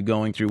you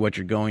going through what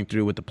you're going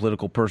through with the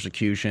political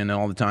persecution and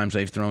all the times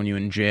they've thrown you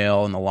in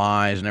jail and the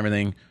lies and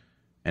everything.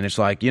 And it's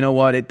like, you know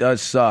what? It does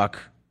suck.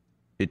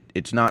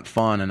 It's not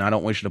fun, and I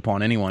don't wish it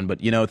upon anyone.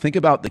 But, you know, think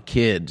about the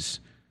kids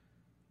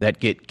that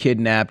get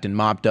kidnapped and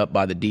mopped up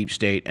by the deep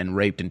state and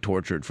raped and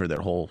tortured for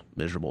their whole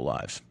miserable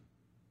lives.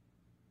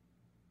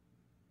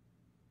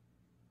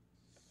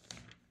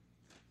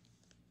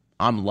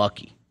 I'm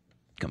lucky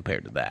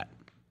compared to that.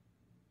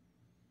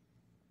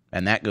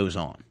 And that goes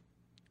on.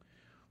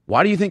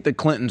 Why do you think the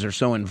Clintons are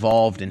so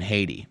involved in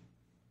Haiti?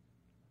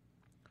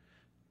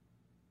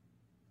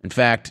 In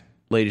fact,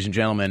 ladies and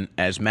gentlemen,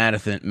 as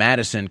Madison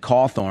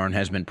Cawthorn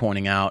has been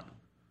pointing out,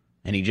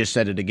 and he just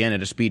said it again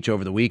at a speech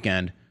over the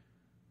weekend,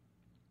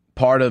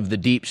 part of the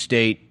deep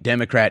state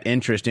Democrat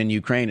interest in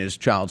Ukraine is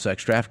child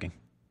sex trafficking.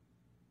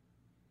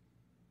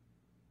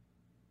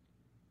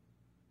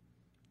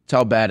 That's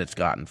how bad it's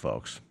gotten,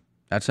 folks.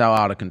 That's how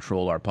out of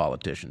control our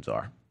politicians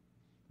are.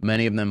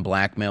 Many of them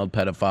blackmailed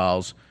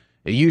pedophiles.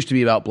 It used to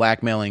be about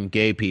blackmailing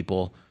gay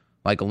people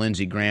like a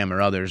Lindsey Graham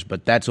or others,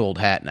 but that's old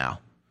hat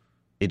now.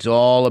 It's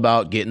all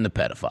about getting the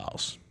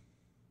pedophiles.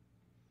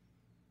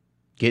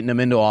 Getting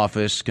them into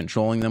office,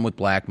 controlling them with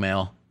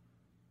blackmail.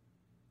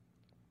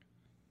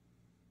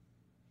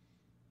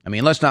 I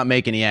mean, let's not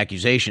make any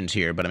accusations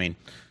here, but I mean,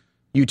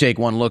 you take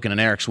one look at an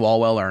Eric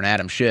Swalwell or an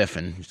Adam Schiff,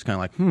 and it's kind of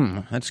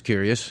like, that's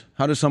curious.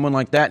 How does someone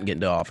like that get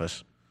into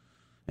office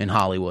in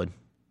Hollywood?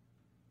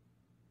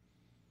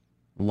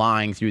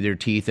 Lying through their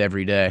teeth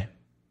every day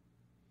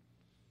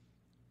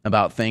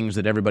about things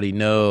that everybody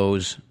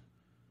knows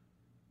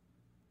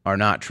are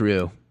not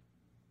true.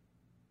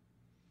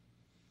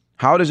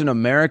 How does an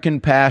American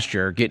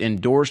pastor get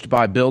endorsed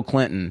by Bill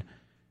Clinton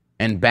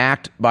and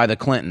backed by the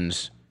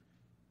Clintons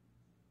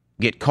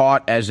get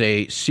caught as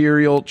a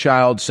serial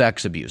child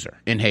sex abuser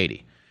in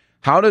Haiti?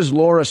 How does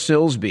Laura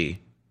Silsby,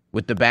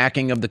 with the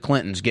backing of the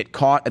Clintons, get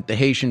caught at the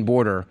Haitian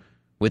border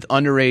with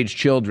underage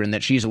children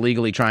that she's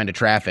illegally trying to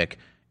traffic,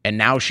 and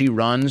now she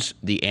runs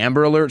the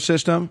Amber Alert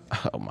system?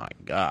 Oh my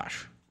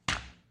gosh.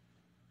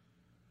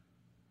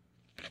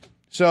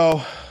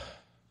 So,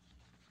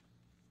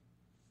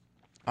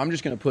 I'm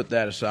just going to put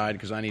that aside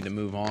because I need to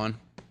move on.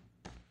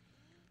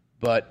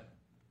 But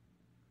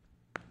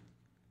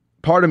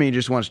part of me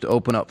just wants to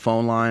open up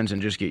phone lines and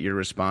just get your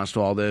response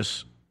to all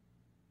this.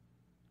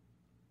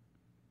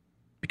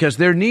 Because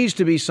there needs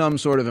to be some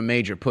sort of a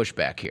major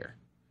pushback here.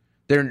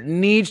 There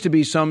needs to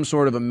be some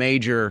sort of a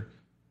major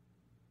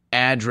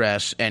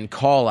address and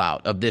call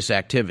out of this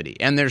activity.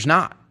 And there's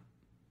not.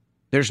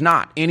 There's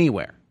not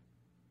anywhere.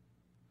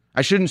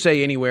 I shouldn't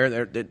say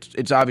anywhere.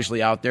 It's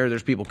obviously out there.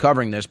 There's people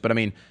covering this. But I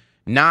mean,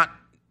 not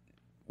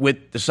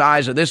with the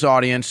size of this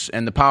audience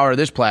and the power of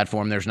this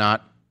platform, there's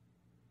not.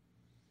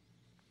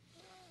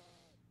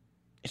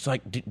 It's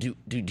like,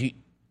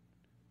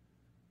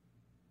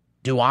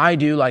 do I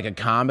do like a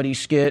comedy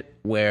skit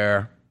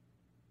where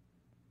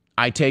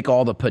I take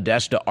all the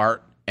Podesta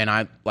art and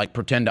I like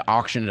pretend to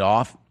auction it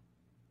off?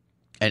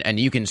 And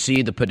you can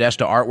see the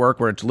Podesta artwork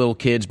where it's little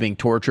kids being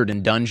tortured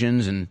in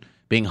dungeons and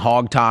being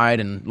hogtied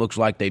and looks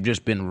like they've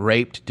just been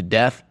raped to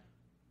death.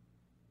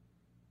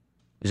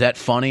 Is that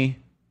funny?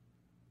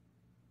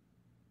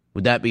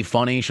 Would that be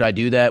funny? Should I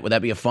do that? Would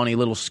that be a funny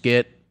little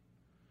skit?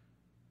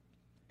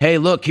 Hey,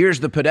 look, here's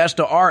the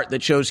Podesta art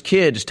that shows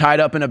kids tied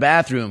up in a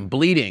bathroom,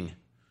 bleeding.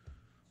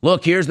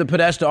 Look, here's the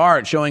Podesta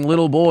art showing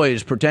little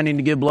boys pretending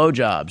to give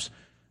blowjobs.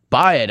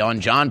 Buy it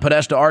on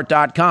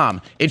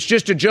johnpodestaart.com. It's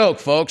just a joke,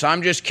 folks.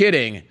 I'm just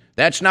kidding.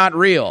 That's not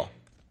real.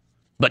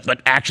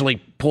 But actually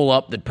pull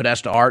up the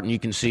Podesta art and you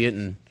can see it,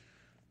 and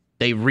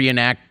they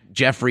reenact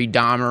Jeffrey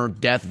Dahmer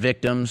death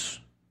victims.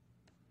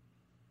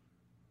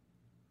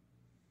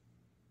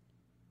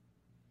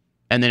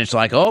 And then it's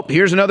like, oh,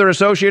 here's another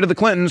associate of the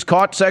Clintons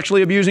caught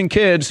sexually abusing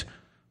kids.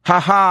 Ha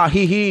ha,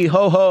 hee hee,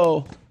 ho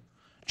ho.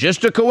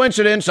 Just a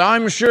coincidence,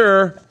 I'm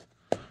sure.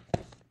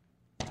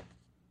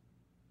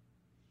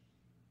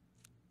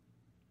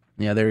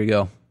 Yeah, there you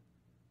go.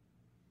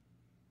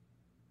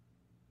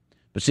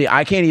 But see,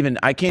 I can't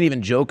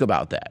even joke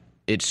about that.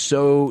 It's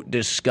so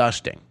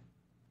disgusting.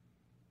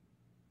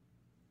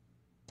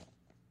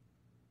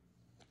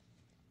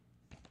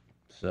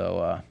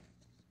 So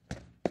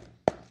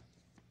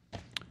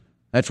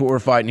that's what we're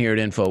fighting here at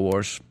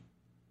InfoWars.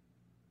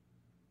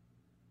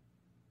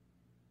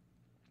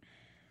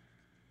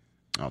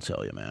 I'll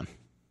tell you, man.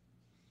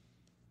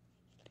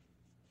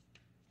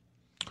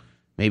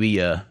 Maybe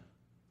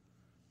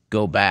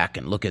go back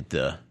and look at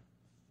the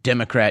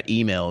Democrat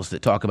emails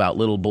that talk about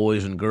little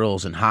boys and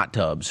girls in hot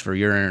tubs for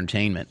your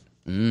entertainment.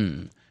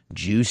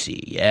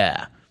 Juicy,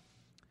 yeah.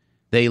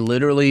 They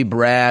literally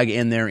brag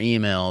in their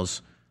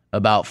emails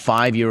about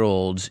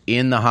 5-year-olds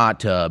in the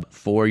hot tub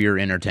for your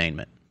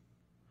entertainment.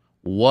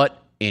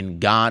 What in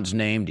God's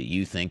name do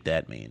you think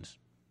that means?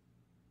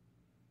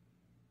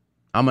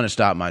 I'm going to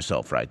stop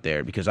myself right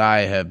there because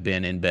I have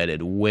been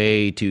embedded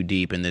way too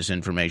deep in this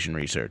information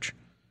research.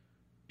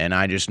 And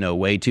I just know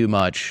way too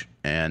much,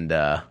 and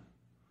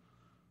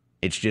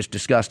it's just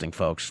disgusting,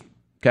 folks.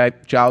 Okay?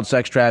 Child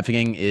sex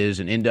trafficking is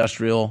an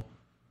industrial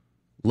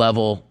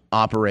level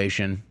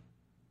operation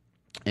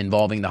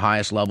involving the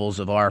highest levels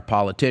of our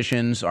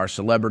politicians, our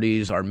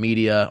celebrities, our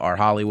media, our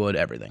Hollywood,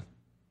 everything.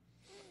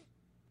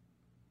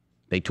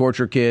 They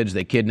torture kids,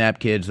 they kidnap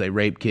kids, they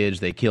rape kids,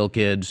 they kill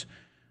kids,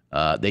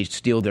 they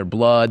steal their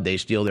blood, they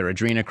steal their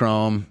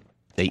adrenochrome,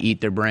 they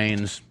eat their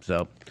brains.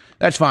 So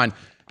that's fine.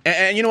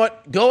 And you know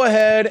what? Go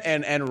ahead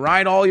and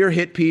write all your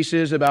hit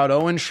pieces about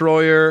Owen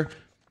Schroyer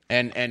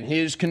and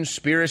his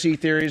conspiracy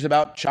theories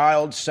about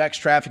child sex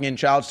trafficking and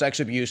child sex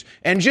abuse.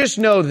 And just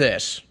know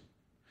this.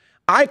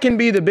 I can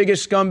be the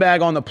biggest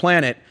scumbag on the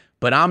planet,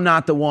 but I'm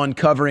not the one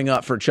covering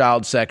up for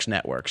child sex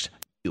networks.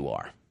 You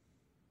are.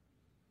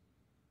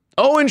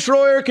 Owen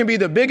Schroyer can be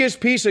the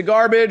biggest piece of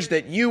garbage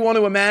that you want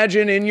to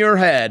imagine in your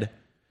head.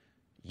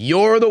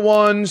 You're the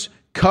ones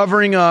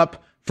covering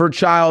up for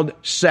child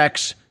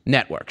sex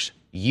networks.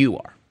 You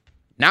are.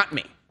 Not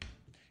me.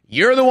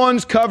 You're the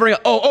ones covering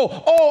up.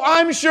 Oh,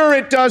 I'm sure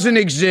it doesn't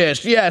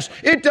exist. Yes,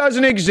 it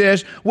doesn't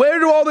exist. Where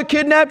do all the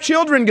kidnapped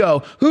children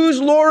go?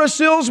 Who's Laura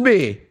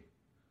Silsby?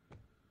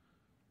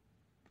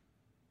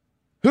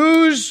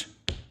 Who's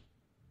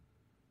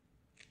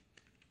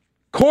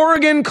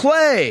Corrigan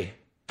Clay?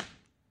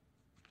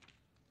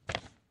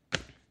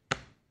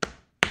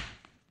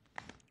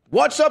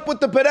 What's up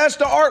with the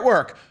Podesta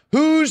artwork?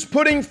 Who's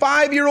putting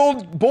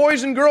 5-year-old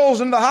boys and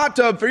girls in the hot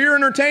tub for your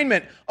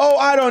entertainment? Oh,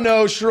 I don't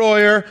know,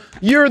 Schroyer.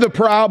 You're the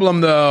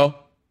problem, though.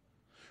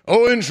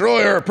 Owen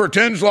Schroyer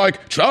pretends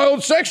like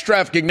child sex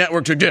trafficking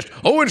networks exist.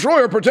 Owen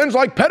Schroyer pretends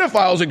like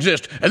pedophiles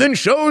exist and then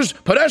shows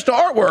Podesta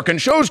artwork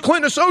and shows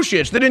Clinton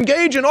associates that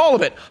engage in all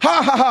of it.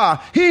 Ha, ha,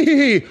 ha. Hee, hee,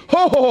 hee.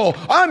 Ho, ho,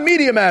 ho. I'm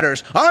Media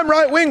Matters. I'm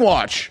Right Wing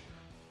Watch.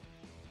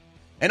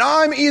 And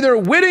I'm either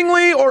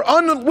wittingly or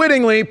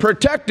unwittingly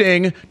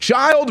protecting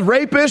child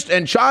rapists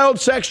and child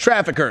sex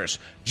traffickers,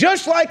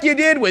 just like you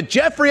did with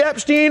Jeffrey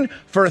Epstein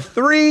for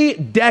 3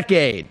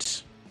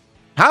 decades.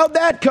 How'd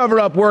that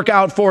cover-up work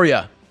out for you?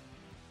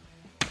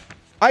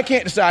 I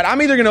can't decide.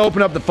 I'm either going to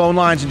open up the phone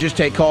lines and just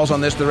take calls on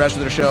this the rest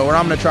of the show, or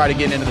I'm going to try to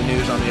get into the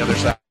news on the other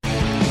side.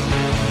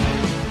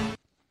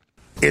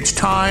 It's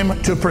time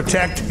to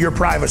protect your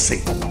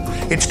privacy.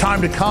 It's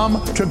time to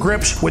come to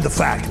grips with the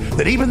fact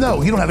that even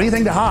though you don't have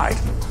anything to hide,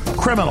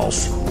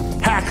 criminals,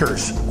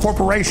 hackers,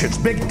 corporations,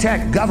 big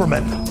tech,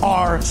 government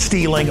are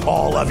stealing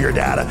all of your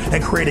data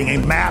and creating a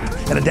map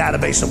and a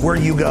database of where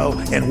you go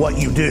and what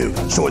you do.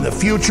 So in the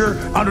future,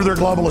 under their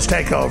globalist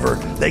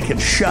takeover, they can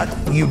shut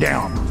you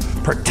down.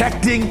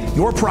 Protecting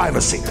your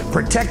privacy,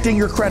 protecting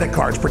your credit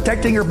cards,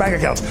 protecting your bank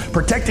accounts,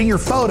 protecting your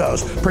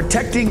photos,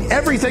 protecting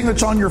everything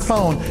that's on your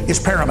phone is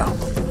paramount.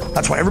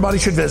 That's why everybody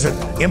should visit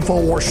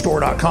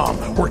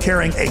InfoWarsStore.com. We're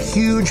carrying a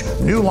huge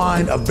new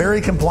line of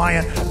very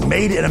compliant,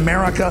 made in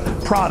America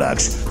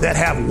products that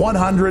have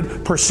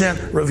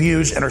 100%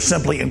 reviews and are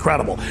simply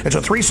incredible. It's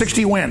a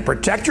 360 win.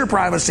 Protect your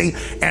privacy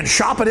and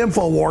shop at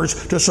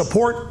InfoWars to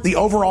support the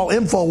overall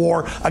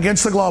InfoWar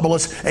against the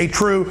globalists, a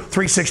true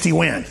 360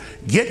 win.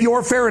 Get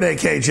your Faraday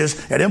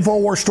cages at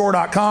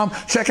InfoWarsStore.com.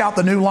 Check out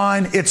the new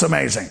line. It's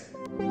amazing.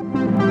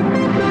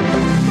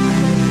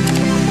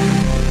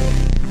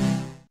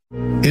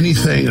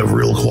 Anything of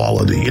real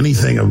quality,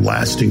 anything of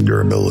lasting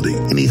durability,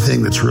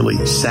 anything that's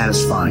really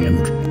satisfying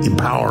and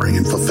empowering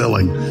and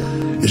fulfilling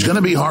is going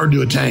to be hard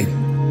to attain.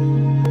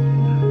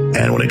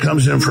 And when it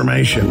comes to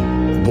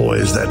information, boy,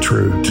 is that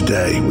true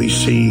today. We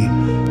see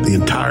the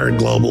entire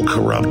global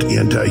corrupt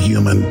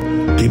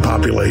anti-human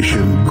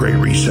depopulation, Great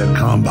Reset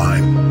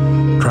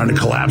combine, trying to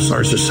collapse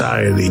our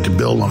society to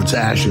build on its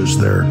ashes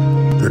their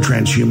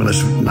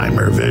transhumanist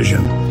nightmare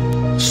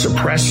vision,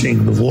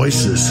 suppressing the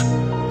voices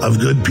of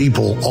good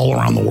people all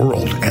around the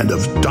world and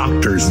of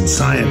doctors and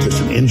scientists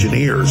and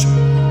engineers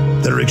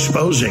that are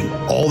exposing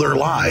all their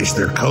lies,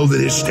 their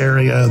COVID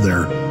hysteria,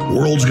 their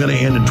world's going to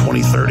end in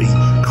 2030,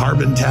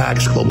 carbon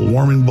tax, global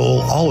warming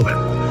bull, all of it.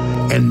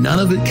 And none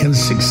of it can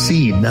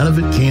succeed. None of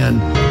it can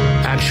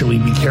actually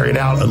be carried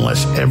out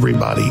unless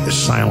everybody is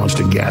silenced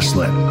and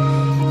gaslit.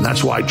 And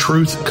that's why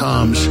truth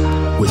comes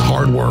with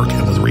hard work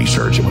and with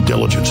research and with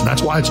diligence. And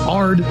that's why it's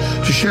hard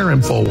to share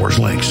InfoWars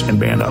links and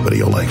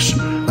Band.video links.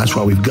 That's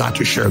why we've got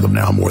to share them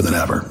now more than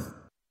ever.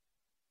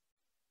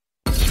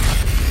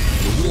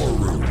 The War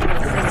Room.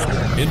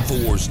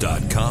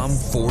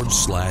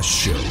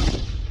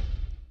 Infowars.com/show.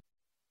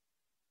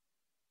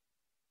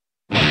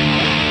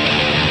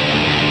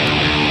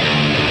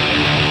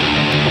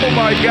 Oh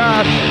my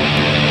gosh.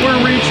 We're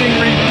reaching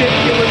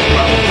ridiculous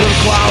levels of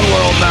cloud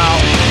world now.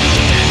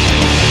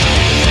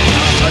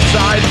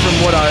 Aside from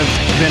what I've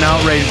been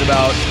outraged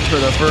about for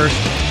the first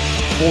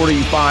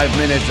 45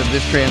 minutes of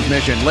this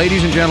transmission,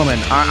 ladies and gentlemen,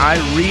 I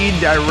read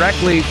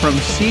directly from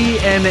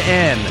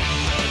CNN.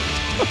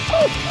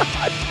 Oh,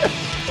 God,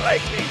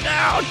 break me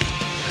down.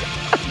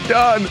 I'm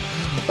done.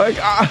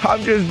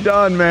 I'm just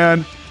done,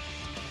 man.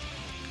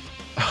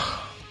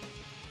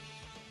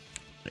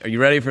 Are you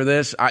ready for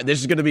this? This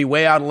is going to be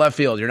way out of left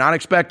field. You're not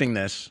expecting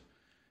this.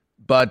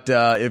 But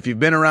if you've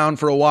been around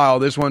for a while,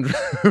 this one's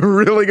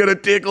really going to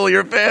tickle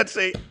your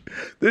fancy.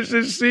 This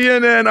is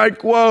CNN, I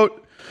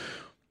quote,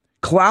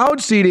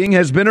 "Cloud seeding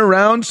has been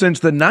around since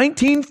the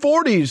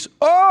 1940s.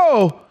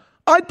 Oh,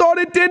 I thought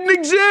it didn't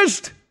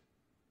exist."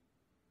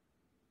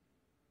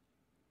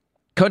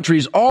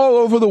 Countries all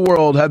over the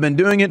world have been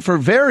doing it for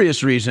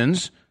various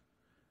reasons,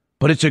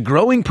 but it's a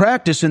growing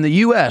practice in the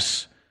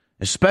U.S.,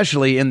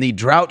 especially in the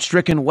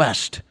drought-stricken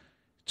West.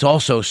 It's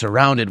also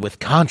surrounded with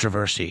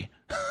controversy.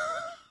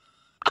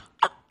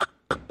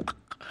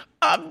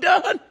 I'm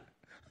done,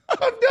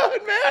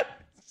 man.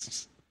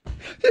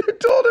 You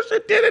told us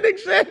it didn't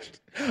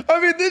exist. I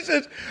mean, this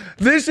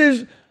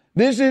is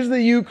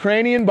the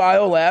Ukrainian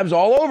biolabs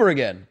all over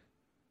again.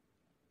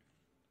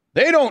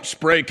 They don't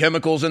spray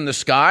chemicals in the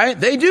sky.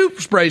 They do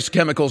spray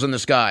chemicals in the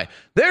sky.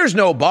 There's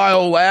no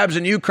biolabs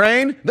in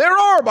Ukraine. There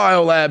are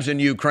biolabs in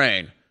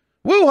Ukraine.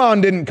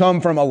 Wuhan didn't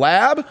come from a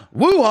lab.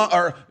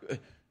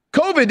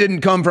 COVID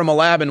didn't come from a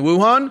lab in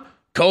Wuhan.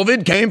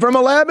 COVID came from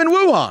a lab in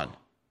Wuhan.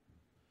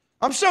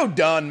 I'm so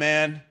done,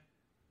 man.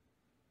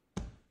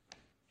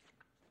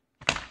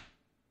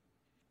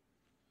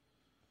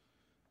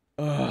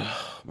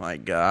 Oh, my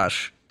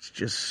gosh. It's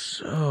just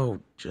so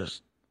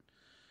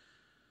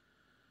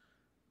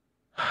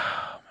oh,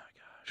 my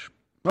gosh.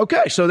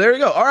 Okay, so there you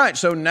go. All right,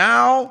 so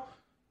now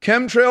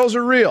chemtrails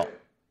are real.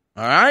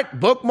 All right,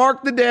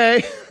 bookmark the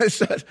day. It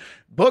says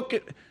book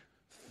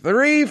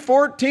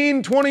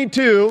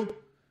 3/14/22.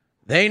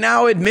 They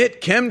now admit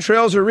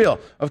chemtrails are real.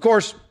 Of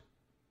course,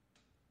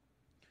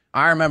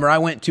 I remember I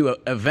went to an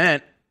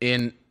event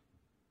in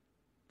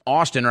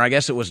Austin, or I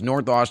guess it was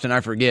North Austin,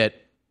 I forget.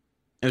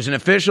 It was an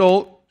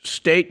official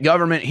state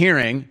government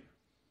hearing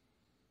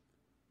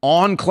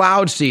on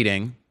cloud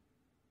seeding.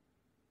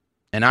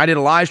 And I did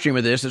a live stream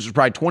of this. This was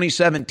probably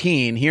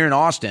 2017 here in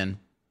Austin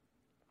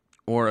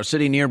or a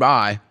city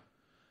nearby.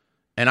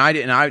 And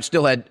I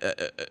still had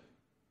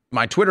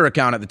my Twitter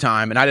account at the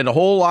time. And I did a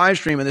whole live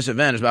stream of this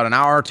event. It was about an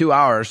hour or 2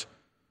 hours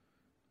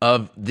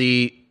of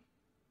the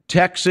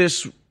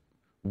Texas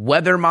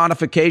Weather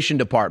Modification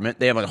Department.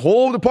 They have a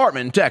whole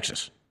department in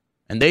Texas.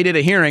 And they did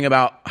a hearing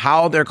about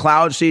how their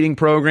cloud seeding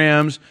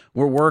programs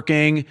were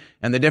working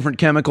and the different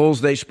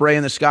chemicals they spray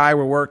in the sky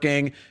were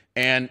working.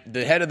 And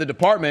the head of the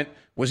department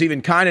was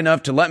even kind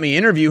enough to let me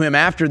interview him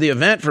after the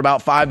event for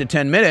about 5 to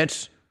 10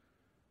 minutes.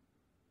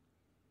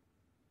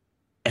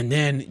 And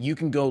then you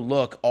can go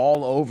look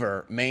all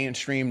over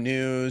mainstream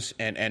news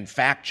and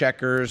fact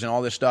checkers and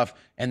all this stuff.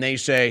 And they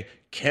say,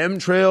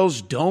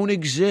 chemtrails don't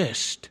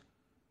exist.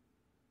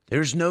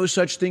 There's no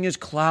such thing as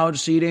cloud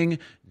seeding.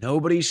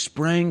 Nobody's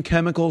spraying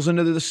chemicals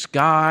into the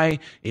sky.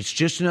 It's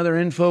just another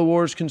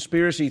InfoWars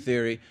conspiracy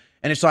theory.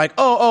 And it's like,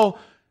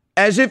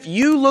 as if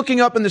you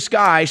looking up in the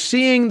sky,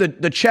 seeing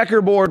the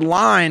checkerboard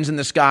lines in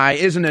the sky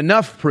isn't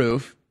enough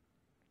proof.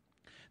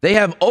 They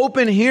have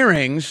open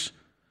hearings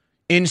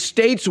in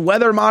states'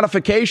 weather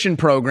modification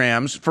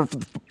programs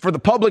for the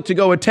public to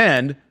go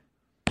attend.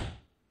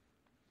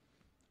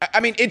 I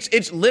mean,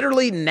 it's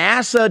literally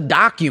NASA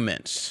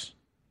documents.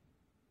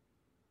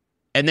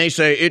 And they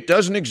say it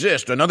doesn't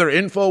exist. Another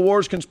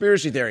InfoWars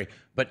conspiracy theory.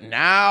 But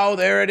now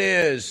there it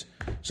is.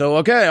 So,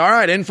 okay, all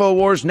right,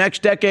 InfoWars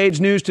next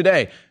decade's news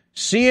today.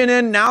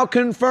 CNN now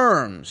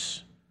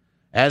confirms,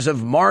 as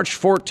of March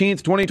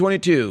 14th,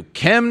 2022,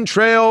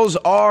 chemtrails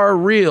are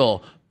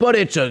real, but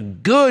it's a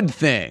good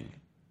thing.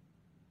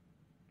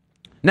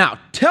 Now,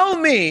 tell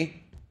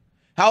me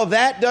how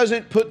that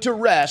doesn't put to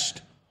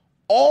rest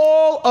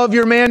all of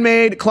your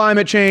man-made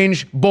climate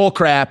change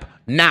bullcrap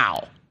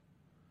now.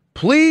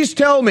 Please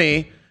tell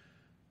me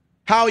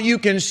how you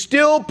can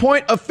still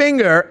point a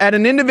finger at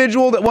an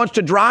individual that wants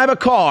to drive a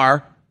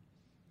car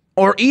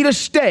or eat a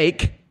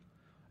steak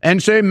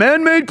and say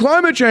man-made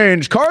climate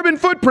change, carbon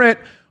footprint,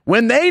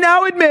 when they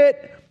now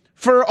admit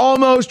for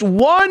almost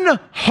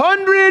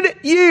 100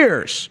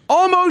 years,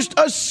 almost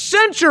a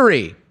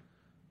century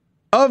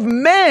of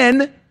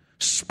men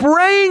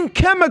spraying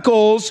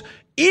chemicals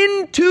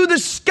into the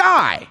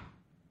sky.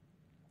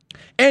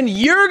 And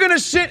you're going to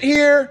sit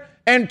here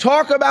and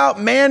talk about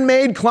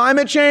man-made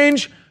climate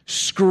change?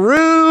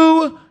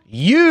 Screw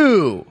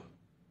you.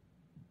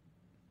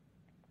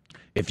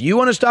 If you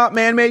want to stop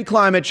man-made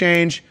climate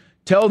change,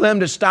 tell them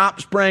to stop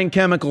spraying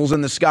chemicals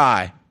in the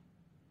sky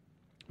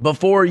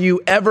before you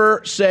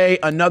ever say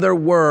another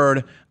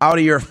word out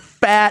of your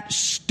fat,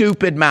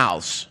 stupid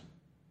mouths.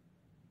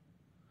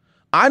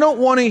 I don't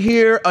want to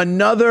hear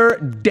another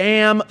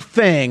damn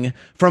thing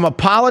from a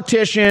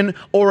politician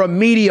or a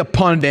media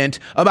pundit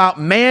about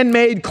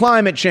man-made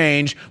climate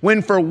change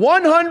when for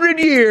 100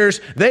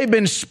 years they've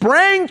been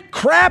spraying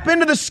crap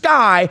into the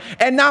sky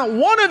and not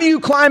one of you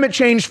climate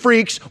change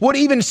freaks would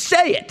even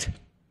say it.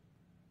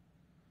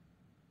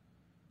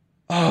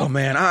 Oh,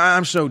 man,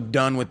 I'm so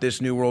done with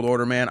this New World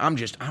Order, man. I'm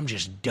just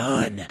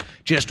done.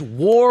 Just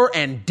war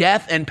and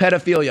death and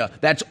pedophilia.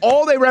 That's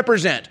all they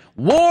represent.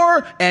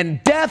 War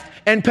and death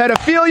and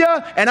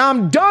pedophilia, and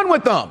I'm done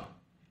with them.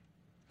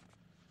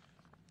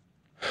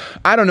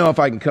 I don't know if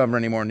I can cover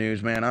any more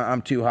news, man.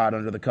 I'm too hot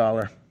under the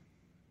collar.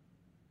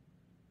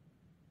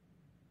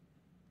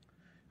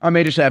 I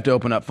may just have to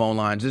open up phone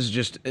lines. This is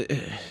just...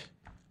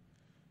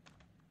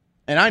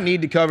 And I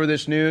need to cover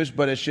this news,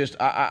 but it's just...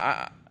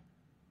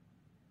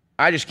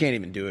 I just can't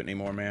even do it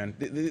anymore, man.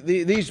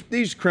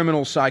 These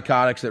criminal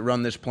psychotics that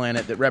run this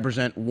planet that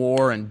represent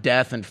war and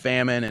death and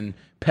famine and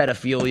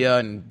pedophilia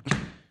and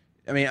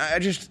I mean, I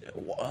just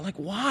like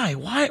why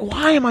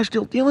am I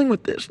still dealing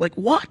with this? Like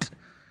what?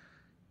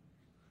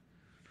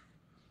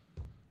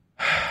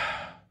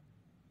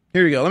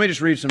 Here you go. Let's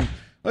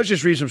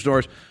just read some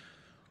stories.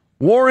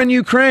 War in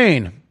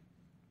Ukraine.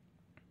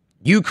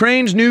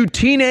 Ukraine's new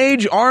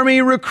teenage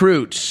army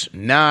recruits.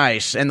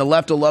 Nice. And the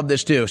left will love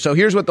this too. So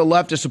here's what the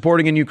left is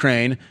supporting in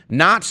Ukraine.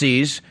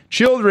 Nazis,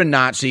 children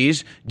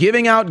Nazis,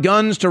 giving out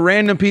guns to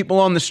random people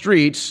on the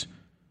streets,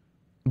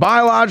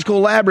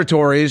 biological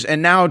laboratories,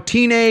 and now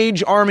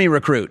teenage army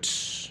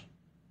recruits.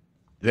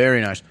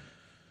 Very nice.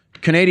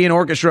 Canadian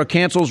orchestra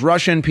cancels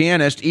Russian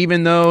pianist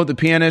even though the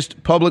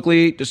pianist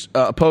publicly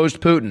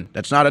opposed Putin.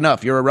 That's not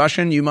enough. You're a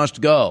Russian, you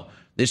must go.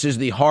 This is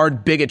the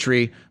hard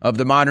bigotry of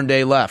the modern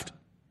day left.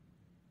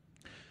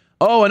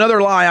 Oh,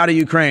 another lie out of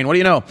Ukraine. What do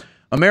you know?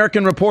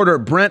 American reporter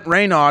Brent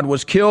Raynaud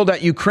was killed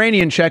at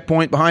Ukrainian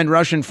checkpoint behind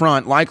Russian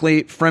front,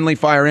 likely friendly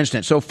fire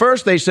incident. So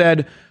first they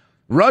said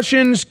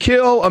Russians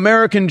kill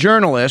American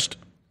journalist.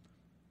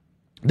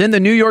 Then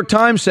the New York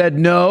Times said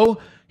no,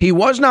 he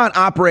was not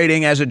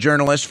operating as a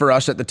journalist for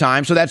us at the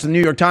time. So that's the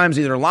New York Times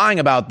either lying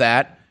about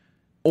that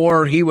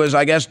or he was,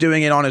 I guess,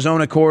 doing it on his own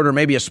accord or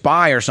maybe a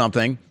spy or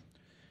something.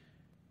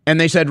 And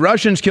they said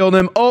Russians killed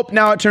him. Oh,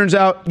 now it turns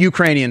out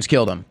Ukrainians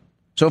killed him.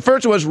 So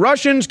first it was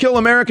Russians kill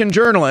American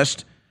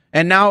journalist,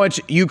 and now it's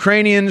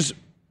Ukrainians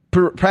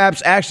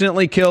perhaps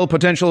accidentally kill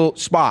potential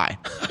spy.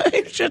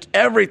 It's just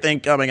everything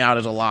coming out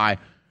as a lie.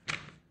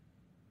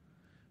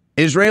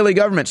 Israeli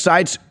government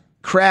cites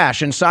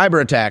crash and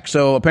cyber attack.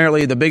 So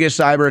apparently the biggest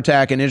cyber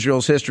attack in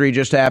Israel's history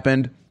just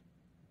happened.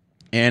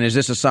 And is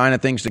this a sign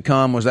of things to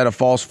come? Was that a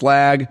false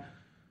flag?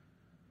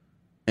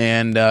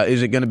 And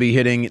is it going to be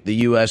hitting the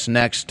U.S.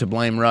 next to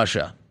blame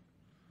Russia?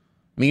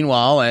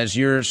 Meanwhile, as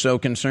you're so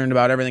concerned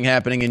about everything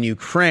happening in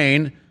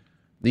Ukraine,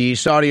 the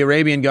Saudi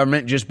Arabian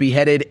government just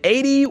beheaded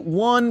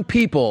 81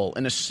 people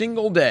in a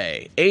single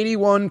day.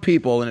 81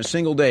 people in a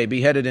single day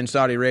beheaded in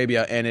Saudi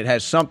Arabia, and it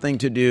has something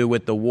to do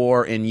with the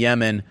war in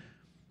Yemen.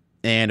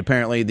 And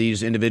apparently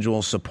these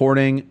individuals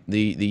supporting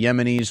the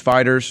Yemenis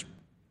fighters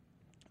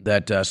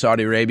that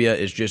Saudi Arabia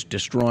is just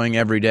destroying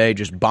every day,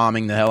 just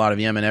bombing the hell out of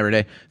Yemen every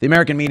day. The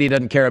American media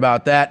doesn't care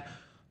about that.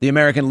 The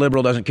American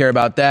liberal doesn't care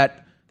about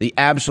that. The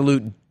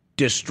absolute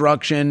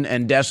destruction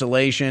and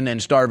desolation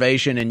and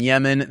starvation in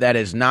Yemen, that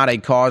is not a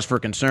cause for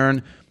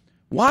concern.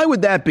 Why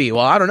would that be?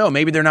 Well, I don't know.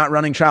 Maybe they're not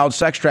running child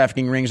sex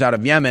trafficking rings out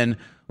of Yemen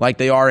like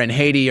they are in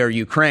Haiti or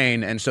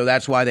Ukraine, and so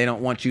that's why they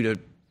don't want you to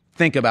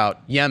think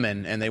about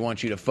Yemen and they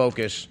want you to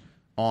focus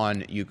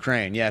on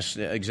Ukraine. Yes,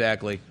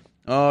 exactly.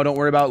 Oh, don't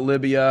worry about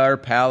Libya or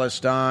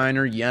Palestine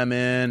or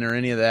Yemen or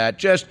any of that.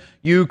 Just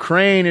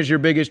Ukraine is your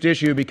biggest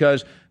issue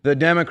because the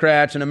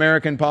Democrats and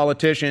American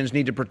politicians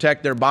need to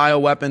protect their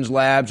bioweapons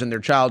labs and their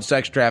child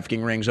sex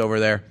trafficking rings over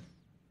there.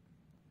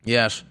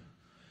 Yes.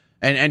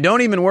 And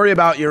don't even worry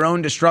about your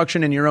own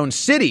destruction in your own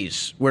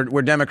cities where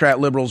Democrat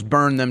liberals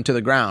burn them to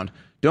the ground.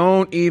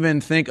 Don't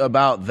even think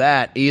about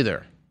that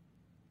either.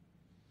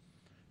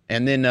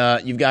 And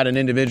then you've got an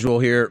individual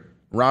here,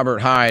 Robert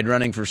Hyde,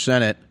 running for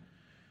Senate.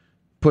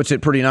 Puts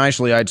it pretty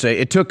nicely, I'd say.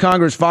 It took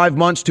Congress 5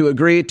 months to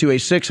agree to a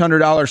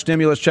 $600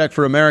 stimulus check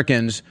for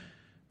Americans,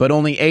 but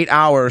only 8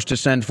 hours to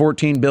send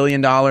 $14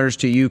 billion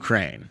to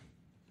Ukraine.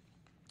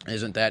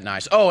 Isn't that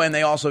nice? Oh, and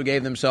they also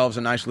gave themselves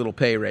a nice little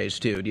pay raise,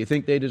 too. Do you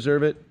think they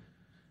deserve it?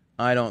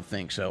 I don't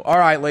think so. All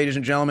right, ladies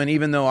and gentlemen,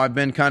 even though I've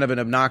been kind of an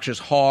obnoxious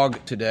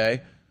hog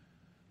today,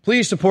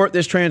 please support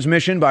this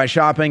transmission by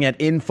shopping at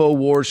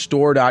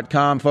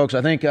InfoWarsStore.com. Folks,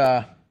 I think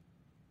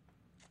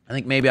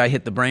maybe I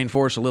hit the brain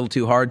force a little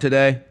too hard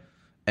today.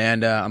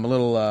 And I'm a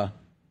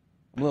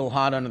little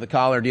hot under the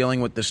collar dealing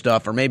with this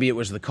stuff. Or maybe it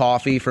was the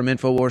coffee from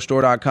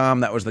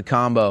InfoWarsStore.com. That was the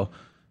combo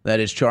that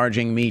is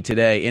charging me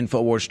today,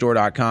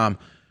 InfoWarsStore.com.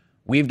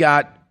 We've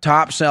got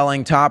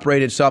top-selling,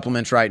 top-rated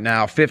supplements right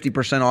now,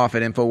 50% off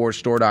at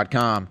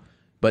InfoWarsStore.com.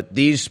 But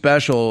these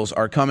specials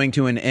are coming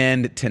to an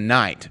end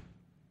tonight.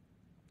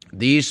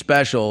 These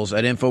specials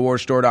at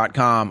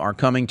InfoWarsStore.com are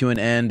coming to an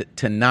end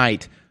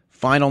tonight.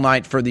 Final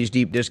night for these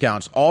deep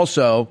discounts.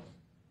 Also,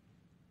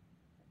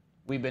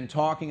 we've been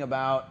talking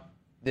about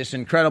this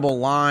incredible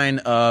line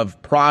of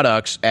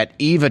products at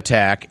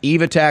Evatac,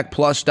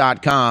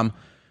 evatacplus.com.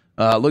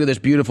 Look at this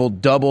beautiful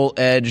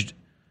double-edged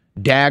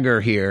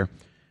dagger here.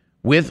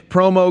 With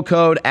promo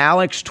code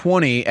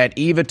ALEX20 at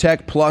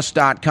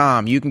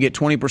evatecplus.com, you can get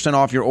 20%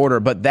 off your order.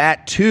 But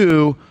that,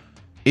 too,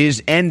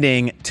 is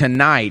ending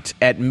tonight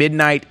at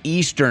midnight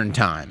Eastern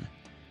time.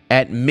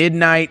 At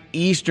midnight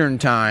Eastern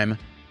time,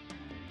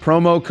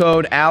 promo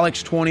code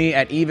ALEX20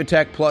 at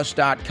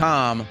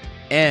evatecplus.com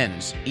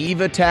ends.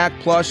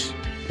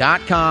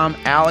 evatecplus.com,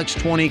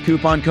 ALEX20,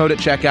 coupon code at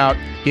checkout.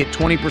 Get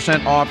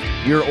 20% off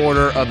your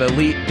order of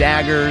elite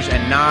daggers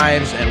and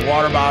knives and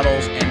water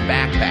bottles and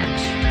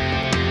backpacks.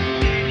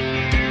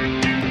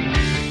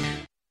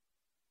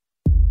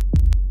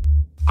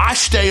 I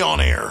stay on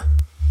air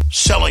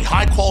selling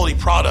high-quality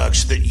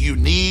products that you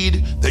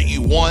need, that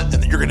you want,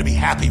 and that you're going to be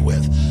happy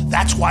with.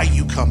 That's why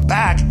you come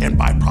back and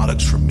buy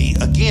products from me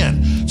again.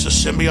 It's a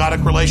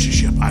symbiotic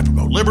relationship. I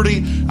promote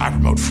liberty. I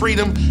promote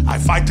freedom. I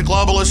fight the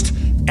globalist.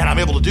 And I'm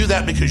able to do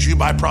that because you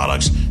buy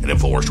products at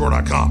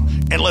InfoWarsStore.com.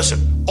 And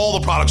listen, all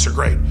the products are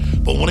great.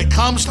 But when it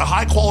comes to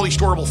high-quality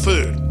storable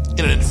food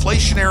in an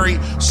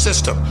inflationary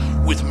system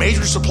with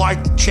major supply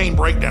chain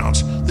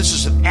breakdowns, this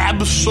is an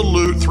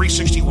absolute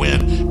 360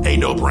 win, a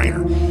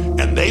no-brainer.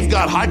 And they've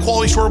got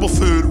high-quality storable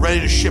food ready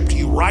to ship to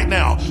you right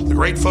now. The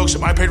great folks at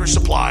My Patriot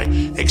Supply,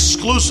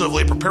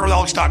 exclusively at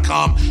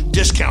PrepareWithAlex.com,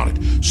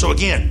 discounted. So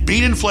again,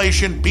 beat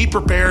inflation, be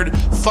prepared,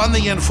 fund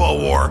the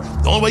info war.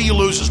 The only way you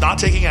lose is not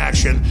taking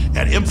action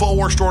at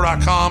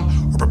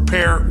InfoWarsStore.com or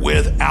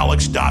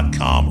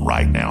PrepareWithAlex.com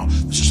right now.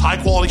 This is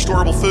high-quality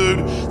storable food.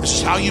 This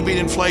is how you beat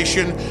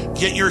inflation.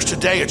 Get yours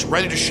today. It's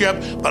ready to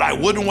ship, but I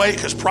wouldn't wait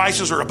because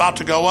prices are about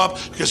to go up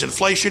because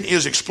inflation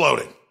is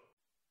exploding.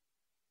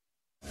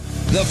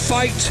 The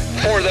fight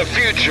for the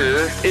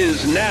future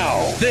is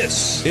now.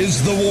 This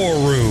is The War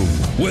Room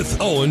with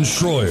Owen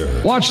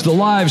Schroyer. Watch the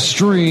live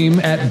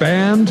stream at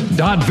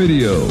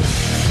band.video.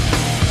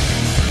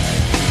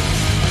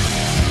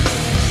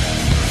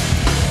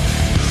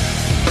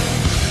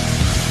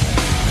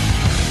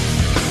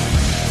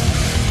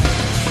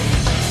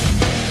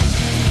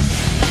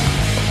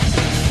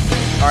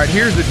 All right,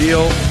 here's the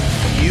deal.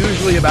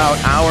 Usually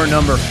about hour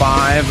number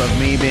 5 of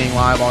me being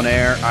live on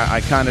air,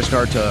 I kind of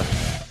start to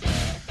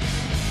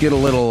get a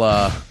little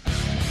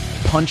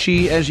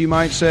punchy, as you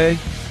might say.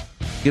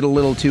 Get a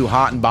little too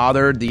hot and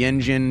bothered. The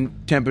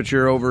engine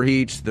temperature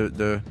overheats.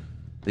 The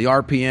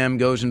RPM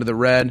goes into the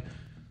red.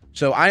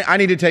 So I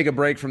need to take a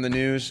break from the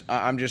news.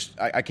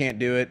 I can't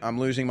do it. I'm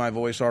losing my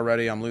voice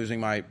already. I'm losing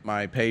my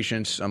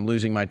patience. I'm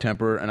losing my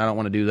temper, and I don't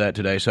want to do that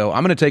today. So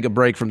I'm going to take a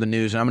break from the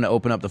news, and I'm going to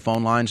open up the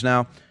phone lines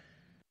now.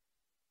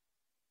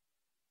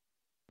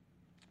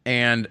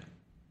 And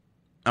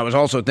I was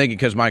also thinking,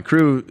 because my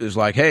crew is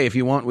like, hey, if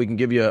you want, we can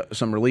give you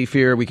some relief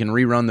here. We can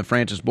rerun the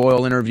Francis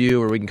Boyle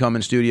interview, or we can come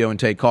in studio and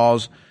take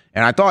calls.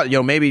 And I thought,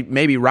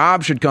 maybe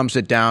Rob should come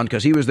sit down,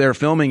 because he was there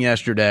filming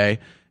yesterday,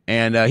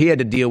 and he had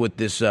to deal with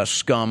this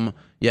scum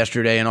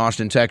yesterday in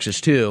Austin,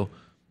 Texas, too.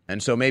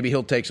 And so maybe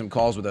he'll take some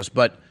calls with us.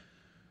 But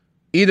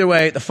either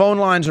way, the phone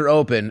lines are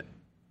open.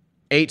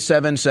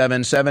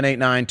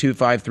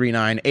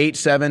 877-789-2539,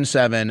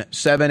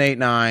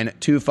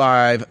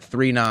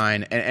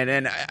 877-789-2539.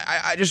 And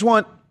I just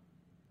want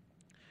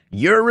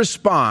your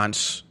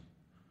response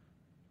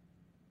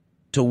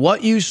to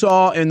what you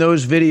saw in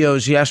those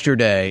videos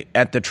yesterday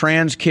at the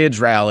Trans Kids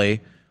rally,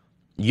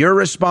 your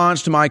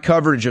response to my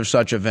coverage of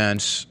such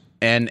events,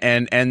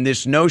 and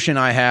this notion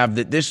I have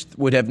that this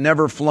would have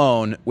never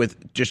flown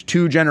with just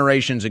 2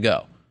 generations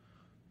ago.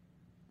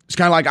 It's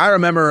kind of like, I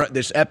remember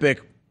this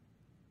epic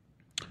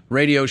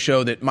radio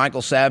show that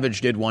Michael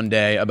Savage did one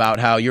day about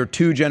how you're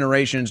 2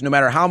 generations, no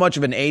matter how much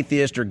of an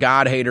atheist or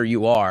God hater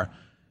you are,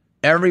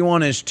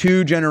 everyone is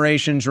 2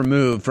 generations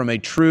removed from a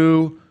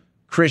true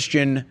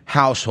Christian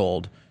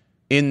household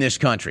in this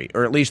country,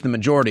 or at least the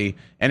majority.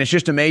 And it's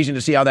just amazing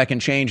to see how that can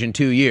change in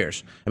 2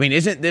 years. I mean,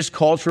 isn't this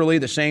culturally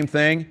the same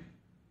thing?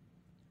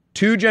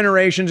 2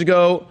 generations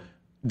ago,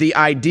 the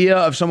idea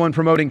of someone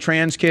promoting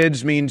trans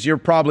kids means you're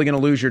probably going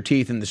to lose your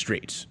teeth in the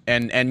streets.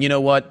 And you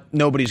know what?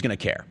 Nobody's going to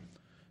care.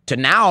 To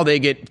now, they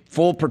get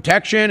full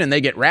protection, and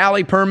they get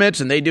rally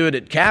permits, and they do it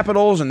at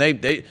capitals, and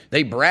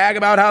they brag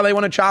about how they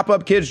want to chop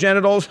up kids'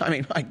 genitals. I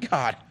mean, my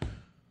God.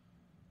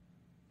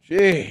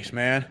 Jeez,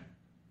 man.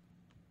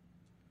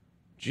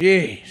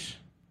 Jeez.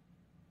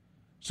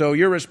 So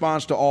your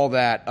response to all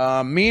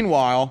that.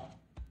 Meanwhile,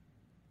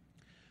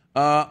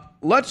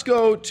 let's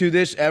go to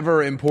this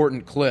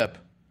ever-important clip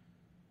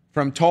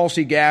from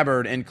Tulsi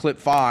Gabbard in clip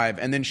 5,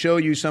 and then show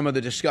you some of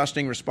the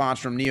disgusting response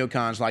from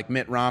neocons like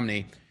Mitt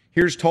Romney.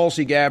 Here's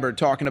Tulsi Gabbard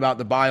talking about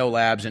the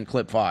biolabs in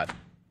clip 5.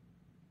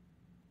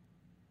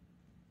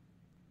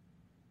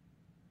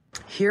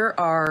 Here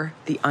are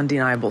the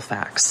undeniable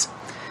facts.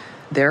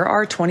 There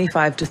are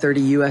 25 to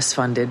 30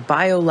 U.S.-funded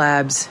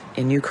biolabs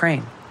in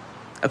Ukraine.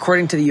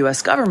 According to the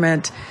U.S.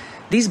 government,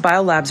 these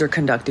biolabs are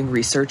conducting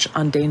research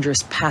on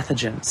dangerous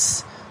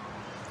pathogens.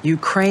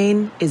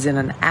 Ukraine is in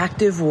an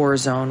active war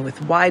zone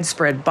with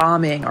widespread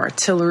bombing,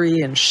 artillery,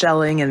 and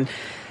shelling, and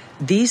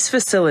These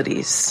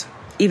facilities,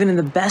 even in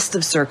the best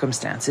of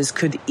circumstances,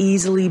 could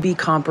easily be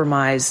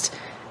compromised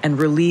and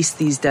release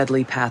these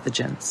deadly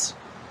pathogens.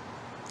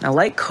 Now,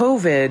 like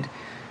COVID,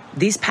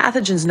 these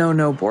pathogens know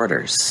no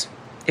borders.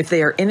 If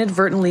they are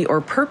inadvertently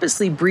or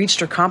purposely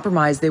breached or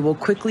compromised, they will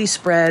quickly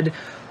spread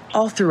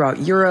all throughout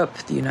Europe,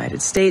 the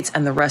United States,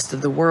 and the rest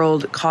of the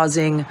world,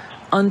 causing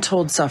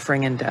untold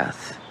suffering and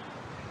death.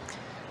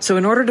 So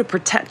in order to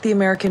protect the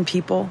American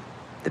people,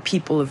 the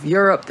people of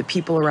Europe, the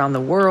people around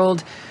the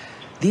world,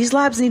 these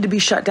labs need to be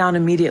shut down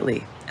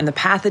immediately, and the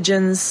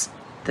pathogens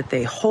that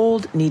they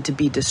hold need to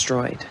be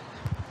destroyed.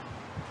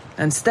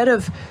 Instead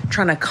of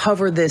trying to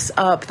cover this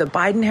up, the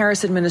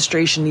Biden-Harris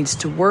administration needs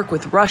to work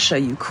with Russia,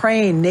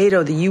 Ukraine,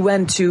 NATO, the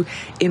UN to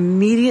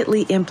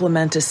immediately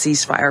implement a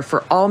ceasefire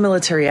for all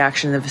military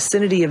action in the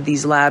vicinity of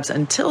these labs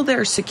until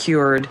they're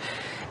secured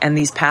and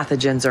these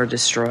pathogens are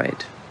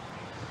destroyed.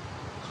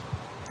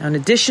 Now, in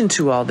addition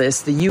to all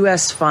this, the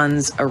U.S.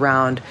 funds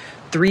around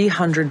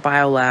 300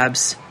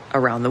 biolabs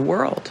around the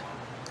world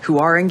who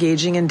are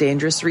engaging in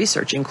dangerous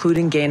research,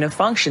 including gain of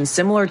function,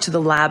 similar to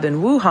the lab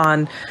in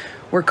Wuhan,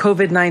 where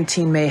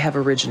COVID-19 may have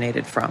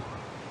originated from.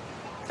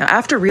 Now,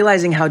 after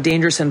realizing how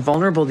dangerous and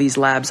vulnerable these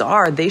labs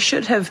are, they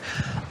should have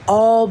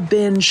all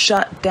been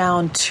shut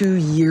down 2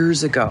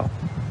 years ago,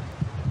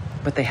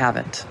 but they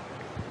haven't.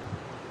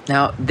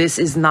 Now, this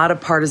is not a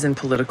partisan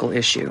political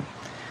issue.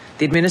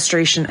 The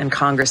administration and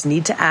Congress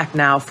need to act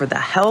now for the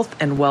health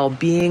and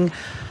well-being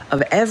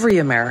of every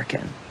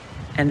American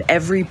and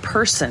every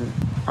person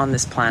on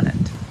this planet.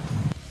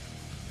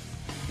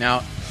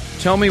 Now,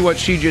 tell me what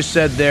she just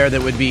said there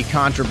that would be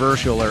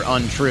controversial or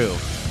untrue.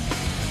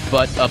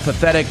 But a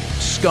pathetic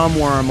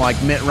scumworm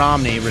like Mitt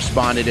Romney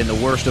responded in the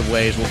worst of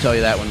ways. We'll tell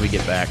you that when we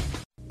get back.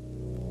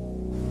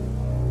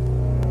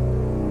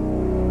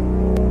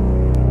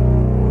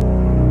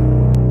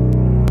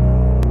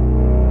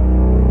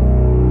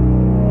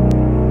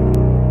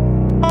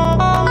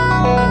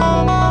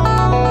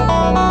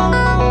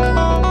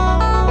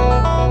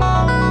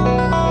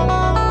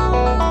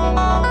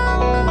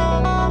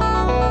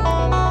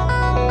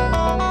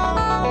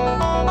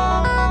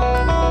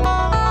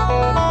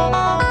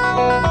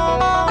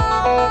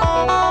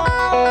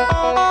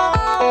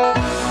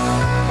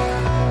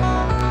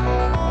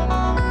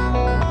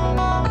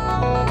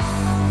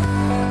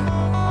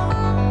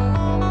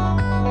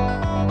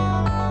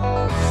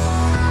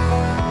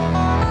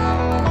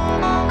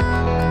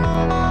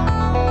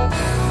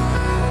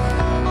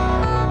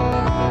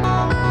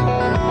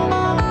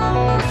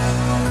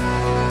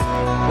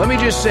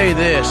 Say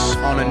this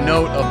on a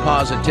note of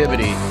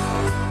positivity.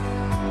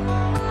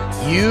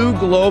 You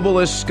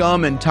globalist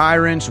scum and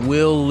tyrants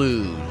will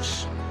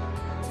lose.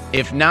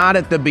 If not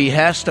at the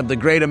behest of the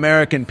great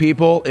American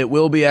people, it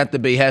will be at the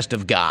behest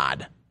of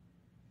God.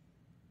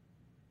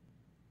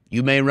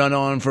 You may run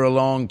on for a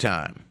long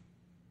time.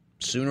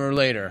 Sooner or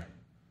later,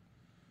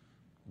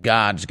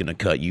 God's going to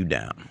cut you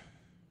down.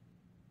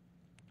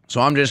 So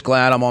I'm just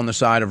glad I'm on the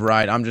side of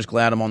right. I'm just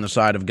glad I'm on the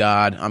side of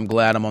God. I'm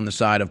glad I'm on the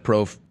side of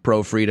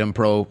pro-freedom,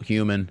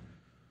 pro-human.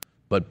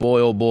 But boy,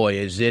 oh boy,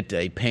 is it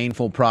a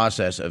painful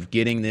process of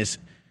getting this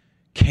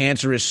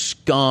cancerous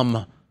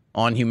scum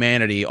on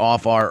humanity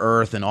off our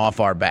earth and off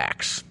our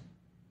backs.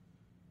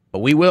 But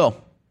we will.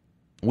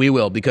 We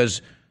will,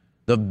 because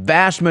the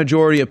vast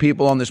majority of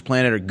people on this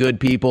planet are good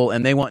people,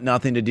 and they want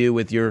nothing to do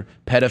with your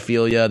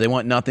pedophilia. They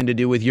want nothing to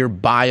do with your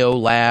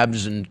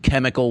biolabs and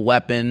chemical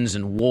weapons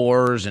and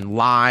wars and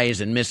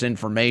lies and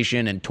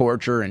misinformation and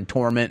torture and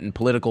torment and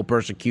political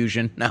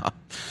persecution. No.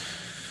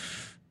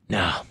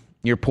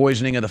 Your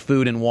poisoning of the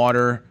food and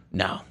water.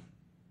 No.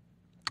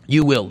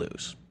 You will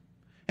lose.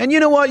 And you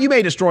know what? You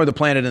may destroy the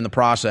planet in the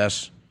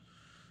process,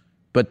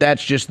 but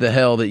that's just the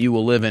hell that you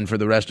will live in for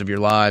the rest of your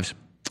lives.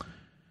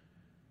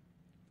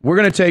 We're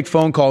going to take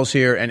phone calls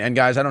here. And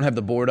guys, I don't have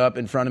the board up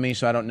in front of me,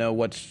 so I don't know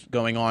what's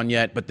going on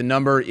yet. But the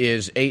number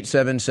is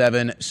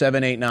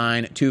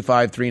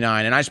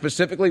 877-789-2539. And I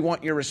specifically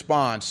want your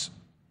response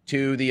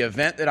to the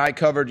event that I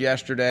covered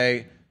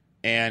yesterday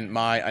and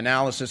my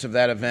analysis of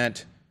that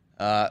event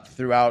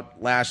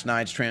throughout last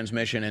night's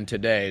transmission and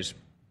today's.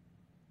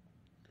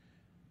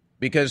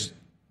 Because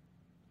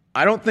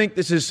I don't think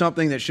this is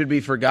something that should be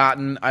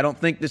forgotten. I don't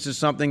think this is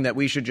something that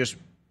we should just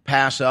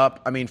pass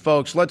up. I mean,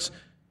 folks, let's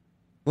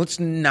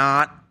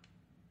not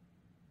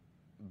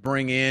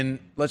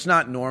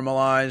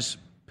normalize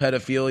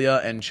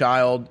pedophilia and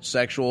child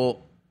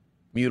sexual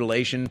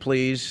mutilation,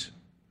 please.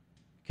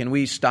 Can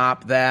we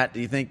stop that? Do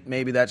you think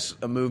maybe that's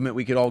a movement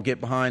we could all get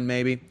behind,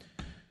 maybe?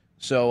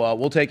 So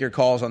we'll take your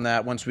calls on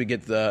that once we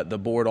get the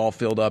board all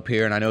filled up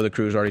here, and I know the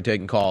crew's already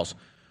taking calls.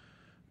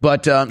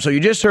 But so you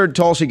just heard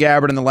Tulsi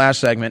Gabbard in the last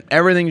segment.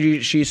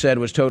 Everything she said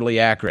was totally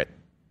accurate.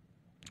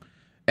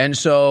 And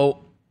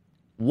so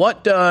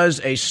what does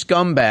a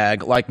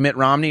scumbag like Mitt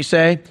Romney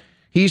say?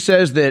 He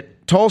says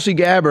that Tulsi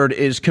Gabbard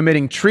is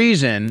committing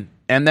treason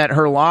and that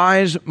her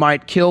lies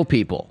might kill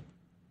people.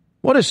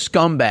 What a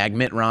scumbag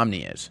Mitt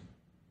Romney is.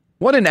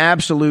 What an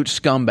absolute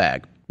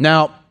scumbag.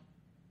 Now,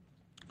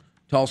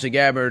 Tulsi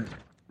Gabbard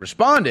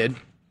responded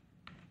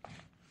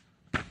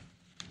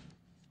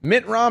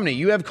Mitt Romney,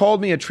 you have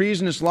called me a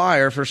treasonous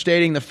liar for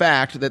stating the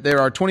fact that there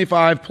are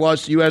 25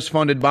 plus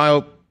U.S.-funded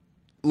bio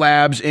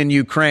labs in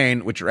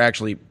Ukraine, which are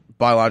actually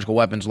biological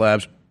weapons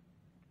labs,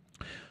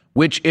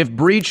 which, if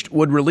breached,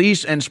 would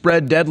release and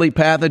spread deadly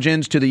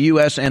pathogens to the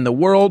U.S. and the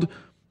world,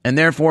 and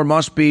therefore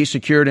must be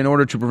secured in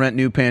order to prevent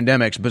new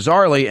pandemics.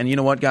 Bizarrely, and you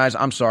know what, guys?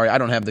 I'm sorry, I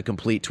don't have the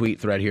complete tweet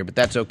thread here, but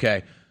that's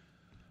okay.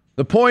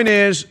 The point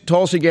is,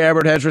 Tulsi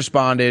Gabbard has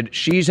responded.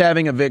 She's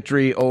having a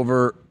victory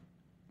over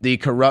the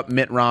corrupt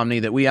Mitt Romney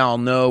that we all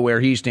know where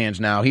he stands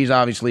now. He's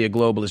obviously a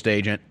globalist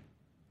agent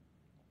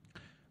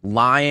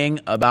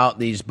lying about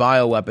these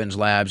bioweapons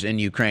labs in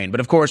Ukraine. But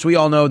of course, we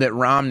all know that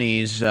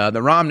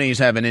the Romneys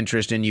have an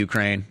interest in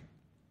Ukraine.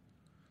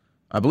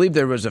 I believe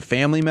there was a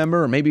family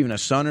member or maybe even a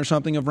son or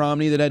something of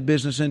Romney that had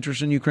business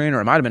interests in Ukraine,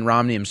 or it might have been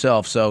Romney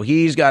himself. So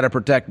he's got to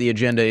protect the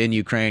agenda in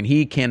Ukraine.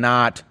 He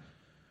cannot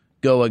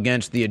go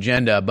against the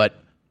agenda, but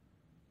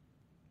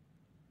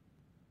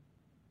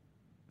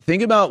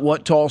think about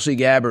what Tulsi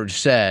Gabbard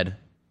said,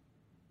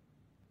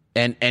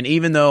 and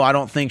even though I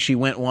don't think she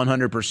went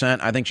 100%,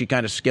 I think she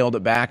kind of scaled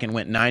it back and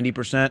went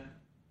 90%,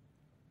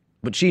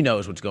 but she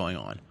knows what's going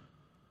on.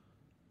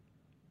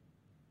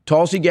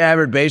 Tulsi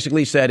Gabbard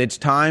basically said it's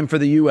time for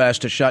the U.S.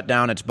 to shut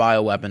down its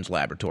bioweapons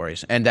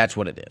laboratories, and that's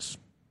what it is.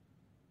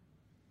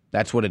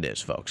 That's what it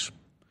is, folks.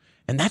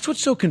 And that's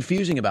what's so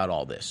confusing about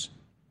all this.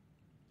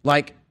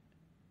 Like,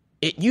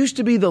 it used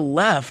to be the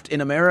left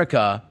in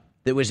America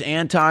that was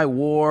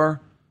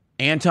anti-war,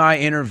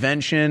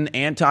 anti-intervention,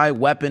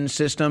 anti-weapon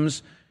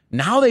systems.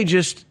 Now they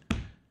just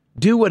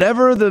do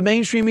whatever the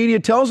mainstream media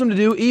tells them to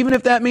do, even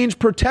if that means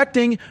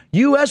protecting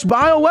U.S.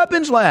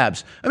 bioweapons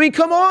labs. I mean,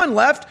 come on,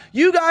 left.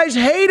 You guys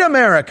hate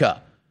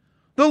America.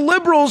 The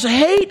liberals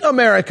hate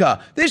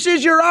America. This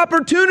is your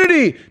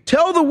opportunity.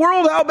 Tell the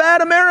world how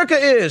bad America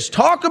is.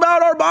 Talk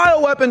about our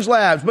bioweapons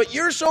labs. But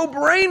you're so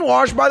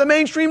brainwashed by the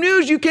mainstream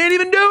news, you can't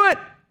even do it.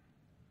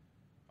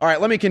 All right,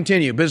 let me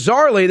continue.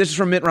 Bizarrely, this is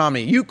from Mitt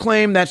Romney. You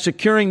claim that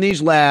securing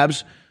these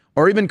labs,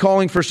 or even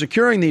calling for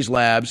securing these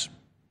labs,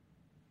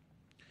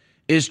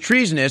 is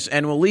treasonous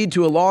and will lead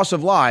to a loss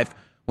of life,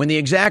 when the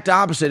exact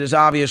opposite is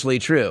obviously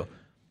true.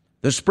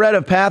 The spread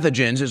of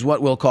pathogens is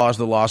what will cause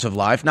the loss of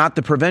life, not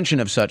the prevention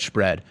of such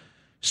spread.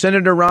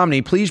 Senator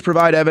Romney, please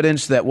provide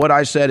evidence that what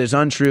I said is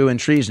untrue and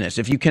treasonous.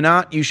 If you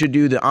cannot, you should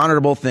do the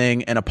honorable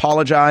thing and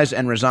apologize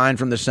and resign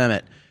from the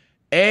Senate.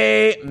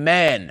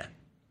 Amen.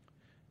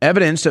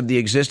 Evidence of the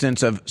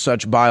existence of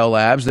such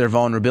biolabs, their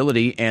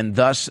vulnerability, and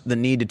thus the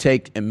need to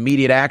take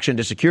immediate action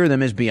to secure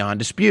them is beyond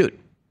dispute.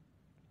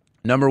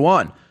 Number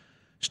one,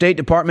 State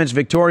Department's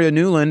Victoria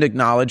Nuland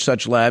acknowledged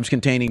such labs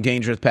containing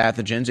dangerous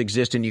pathogens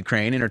exist in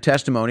Ukraine in her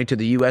testimony to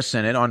the U.S.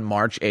 Senate on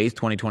March 8,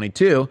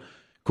 2022.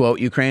 Quote,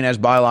 Ukraine has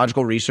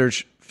biological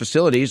research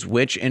facilities,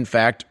 which, in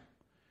fact,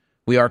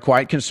 we are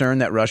quite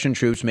concerned that Russian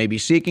troops may be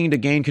seeking to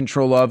gain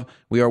control of.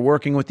 We are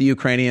working with the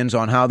Ukrainians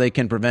on how they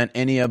can prevent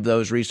any of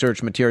those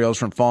research materials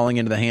from falling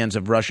into the hands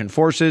of Russian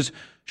forces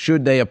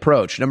should they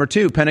approach. Number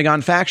two,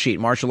 Pentagon fact sheet,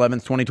 March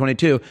 11th,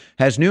 2022,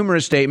 has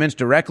numerous statements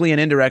directly and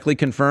indirectly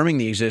confirming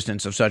the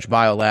existence of such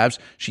biolabs.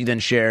 She then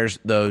shares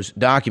those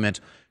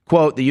documents.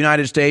 Quote, the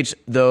United States,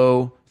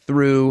 though,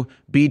 through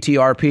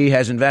BTRP,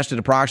 has invested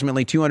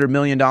approximately $200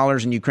 million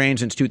in Ukraine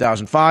since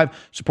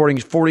 2005, supporting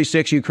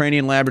 46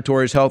 Ukrainian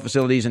laboratories, health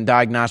facilities, and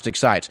diagnostic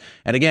sites.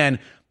 And again,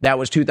 that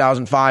was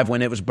 2005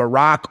 when it was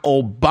Barack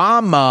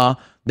Obama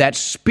that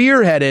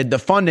spearheaded the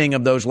funding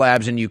of those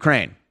labs in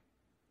Ukraine.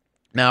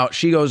 Now,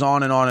 she goes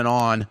on and on and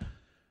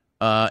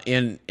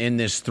on in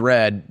this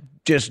thread,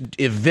 just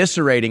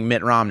eviscerating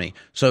Mitt Romney.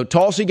 So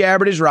Tulsi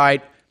Gabbard is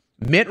right.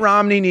 Mitt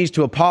Romney needs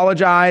to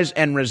apologize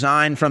and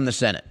resign from the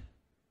Senate.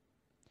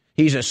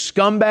 He's a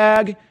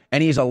scumbag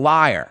and he's a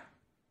liar.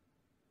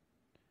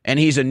 And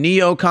he's a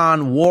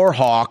neocon war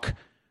hawk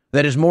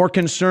that is more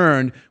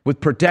concerned with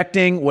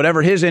protecting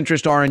whatever his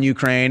interests are in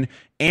Ukraine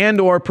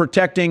and or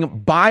protecting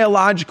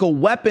biological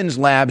weapons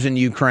labs in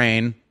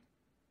Ukraine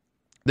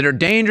that are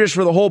dangerous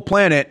for the whole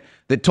planet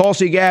that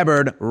Tulsi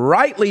Gabbard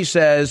rightly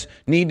says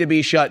need to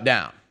be shut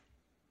down.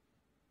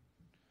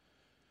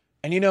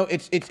 And you know,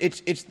 it's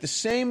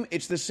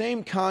the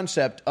same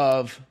concept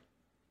of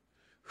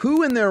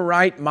who in their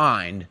right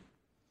mind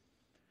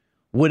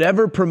would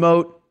ever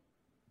promote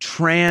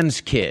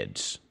trans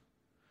kids?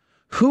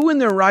 Who in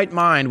their right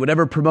mind would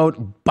ever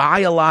promote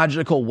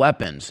biological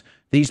weapons?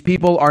 These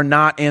people are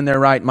not in their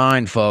right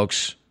mind,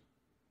 folks.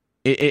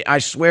 I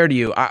swear to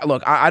you,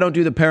 I don't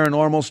do the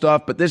paranormal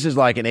stuff, but this is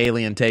like an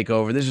alien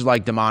takeover. This is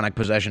like demonic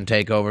possession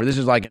takeover. This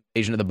is like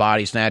Invasion of the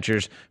Body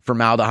Snatchers,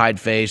 Formaldehyde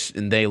Face,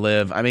 and They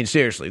Live. I mean,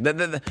 seriously,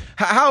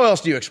 how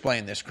else do you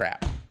explain this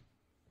crap?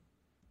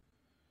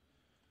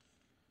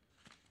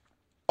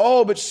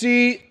 Oh, but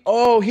see,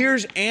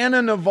 here's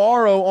Anna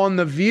Navarro on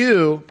The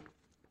View.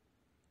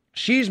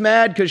 She's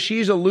mad because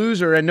she's a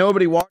loser and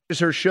nobody watches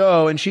her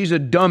show and she's a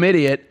dumb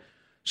idiot.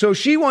 So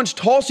she wants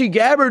Tulsi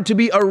Gabbard to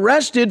be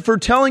arrested for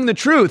telling the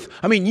truth.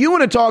 I mean, you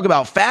want to talk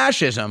about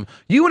fascism.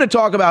 You want to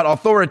talk about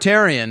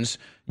authoritarians.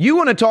 You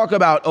want to talk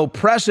about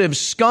oppressive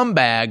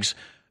scumbags.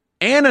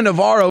 Ana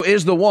Navarro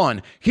is the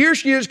one. Here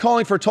she is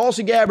calling for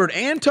Tulsi Gabbard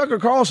and Tucker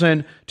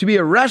Carlson to be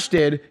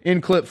arrested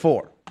in clip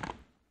 4.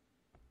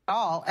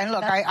 And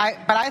look,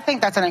 I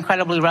think that's an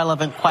incredibly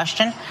relevant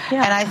question.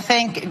 Yeah. And I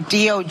think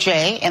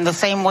DOJ, in the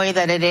same way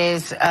that it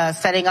is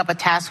setting up a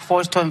task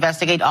force to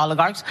investigate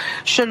oligarchs,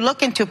 should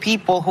look into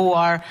people who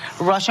are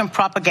Russian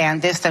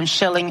propagandists and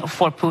shilling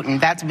for Putin.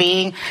 That's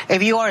being,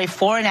 if you are a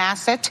foreign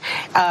asset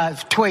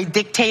to a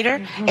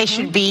dictator, it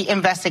should be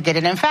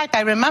investigated. In fact,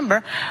 I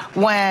remember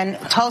when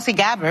Tulsi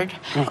Gabbard,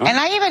 and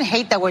I even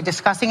hate that we're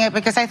discussing it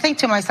because I think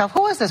to myself,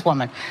 who is this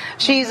woman?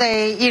 She's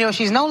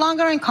she's no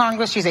longer in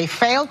Congress. She's a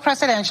failed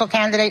presidential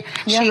candidate.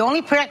 Yeah. She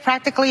only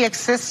practically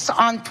exists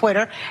on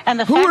Twitter. And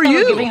the fact that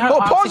we're giving her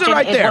pause it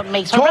right there.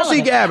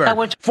 Tulsi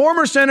Gabbard,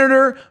 former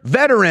senator,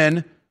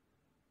 veteran,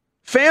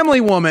 family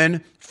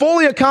woman,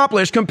 fully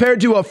accomplished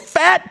compared to a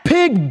fat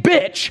pig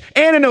bitch,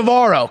 Ana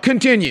Navarro.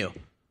 Continue.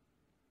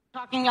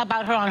 Talking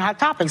about her on Hot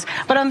Topics.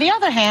 But on the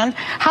other hand,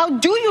 how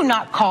do you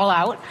not call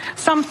out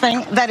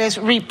something that is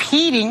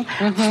repeating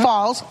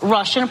false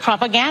Russian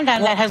propaganda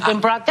that has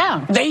been brought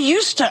down? They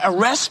used to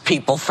arrest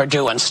people for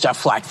doing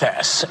stuff like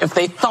this. If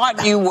they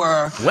thought you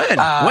were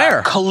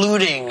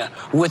colluding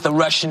with a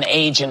Russian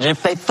agent,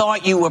 if they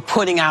thought you were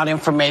putting out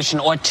information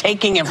or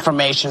taking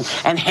information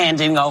and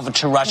handing over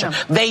to Russia,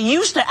 they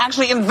used to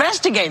actually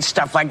investigate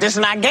stuff like this.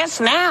 And I guess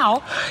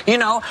now,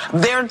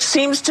 there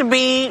seems to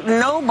be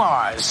no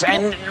bars.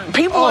 And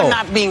people are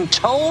not being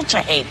told to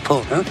hate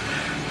Putin.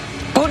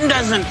 Putin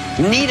doesn't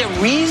need a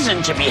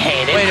reason to be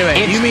hated. Wait a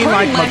minute. You mean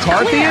like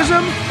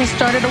McCarthyism? He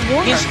started a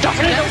war. He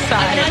started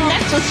an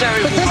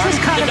unnecessary war. But this is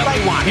kind of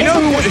like... You know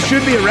who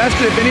should be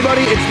arrested, if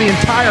anybody? It's the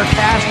entire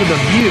cast of The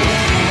View.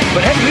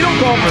 But hey, we don't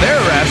call for their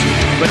arrest.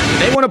 But if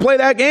they want to play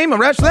that game,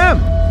 arrest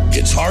them.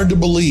 It's hard to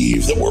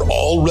believe that we're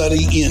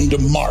already into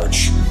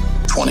March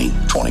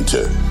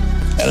 2022.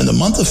 And in the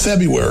month of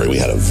February, we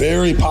had a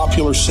very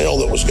popular sale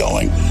that was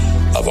going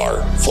of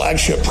our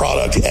flagship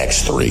product,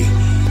 X3,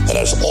 that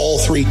has all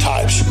 3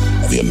 types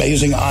of the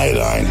amazing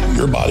iodine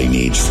your body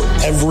needs for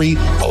every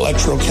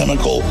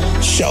electrochemical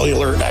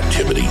cellular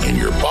activity in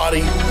your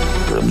body,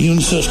 your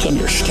immune system,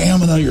 your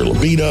stamina, your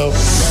libido,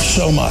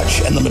 so much.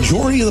 And the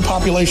majority of the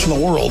population of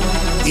the world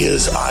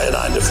is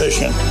iodine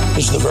deficient.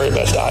 This is the very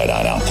best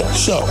iodine out there.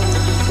 So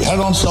we had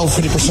it on sale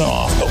 50%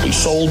 off, but we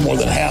sold more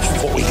than half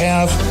of what we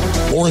have.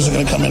 More isn't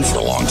going to come in for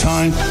a long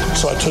time,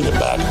 so I took it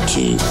back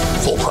to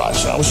full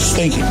price. And I was just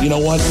thinking, you know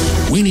what?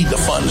 We need the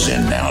funds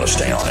in now to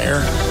stay on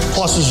air.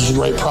 Plus, this is a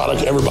great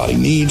product everybody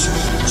needs.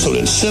 So to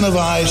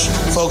incentivize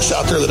folks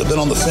out there that have been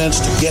on the fence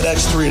to get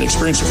X3 and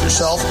experience it for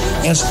yourself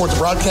and support the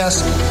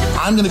broadcast,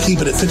 I'm going to keep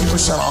it at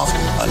 50% off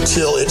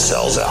until it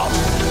sells out.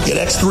 Get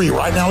X3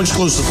 right now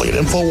exclusively at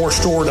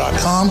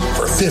InfoWarsStore.com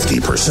for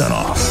 50%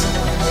 off.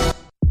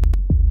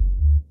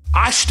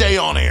 I stay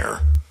on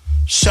air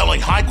selling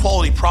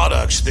high-quality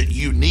products that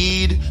you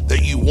need,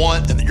 that you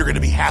want, and that you're going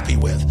to be happy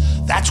with.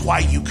 That's why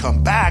you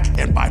come back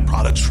and buy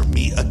products from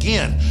me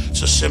again.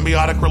 It's a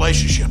symbiotic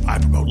relationship. I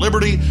promote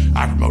liberty.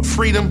 I promote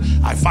freedom.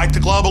 I fight the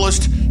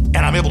globalist. And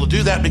I'm able to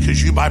do that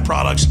because you buy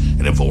products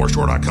at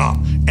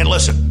InfoWarsStore.com. And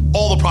listen,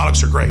 all the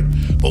products are great.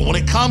 But when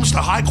it comes to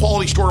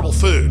high-quality storable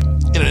food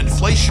in an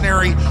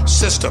inflationary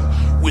system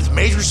with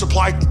major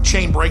supply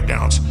chain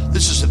breakdowns,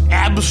 this is an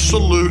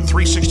absolute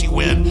 360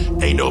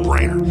 win, a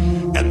no-brainer.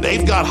 And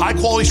they've got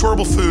high-quality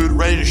storable food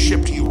ready to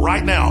ship to you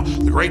right now.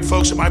 The great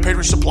folks at My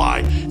Patriot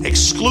Supply,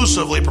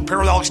 exclusively at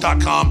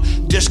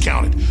PrepareWithAlex.com,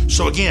 discounted.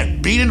 So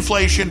again, beat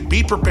inflation,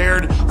 be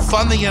prepared,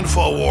 fund the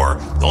info war.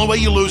 The only way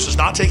you lose is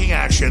not taking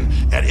action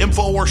at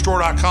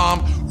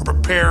InfoWarsStore.com or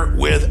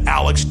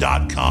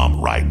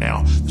PrepareWithAlex.com right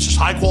now. This is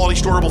high-quality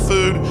storable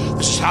food.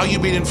 This is how you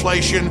beat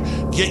inflation.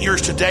 Get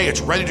yours today. It's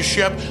ready to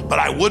ship, but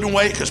I wouldn't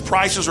wait because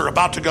prices are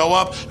about to go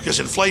up because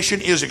inflation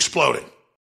is exploding.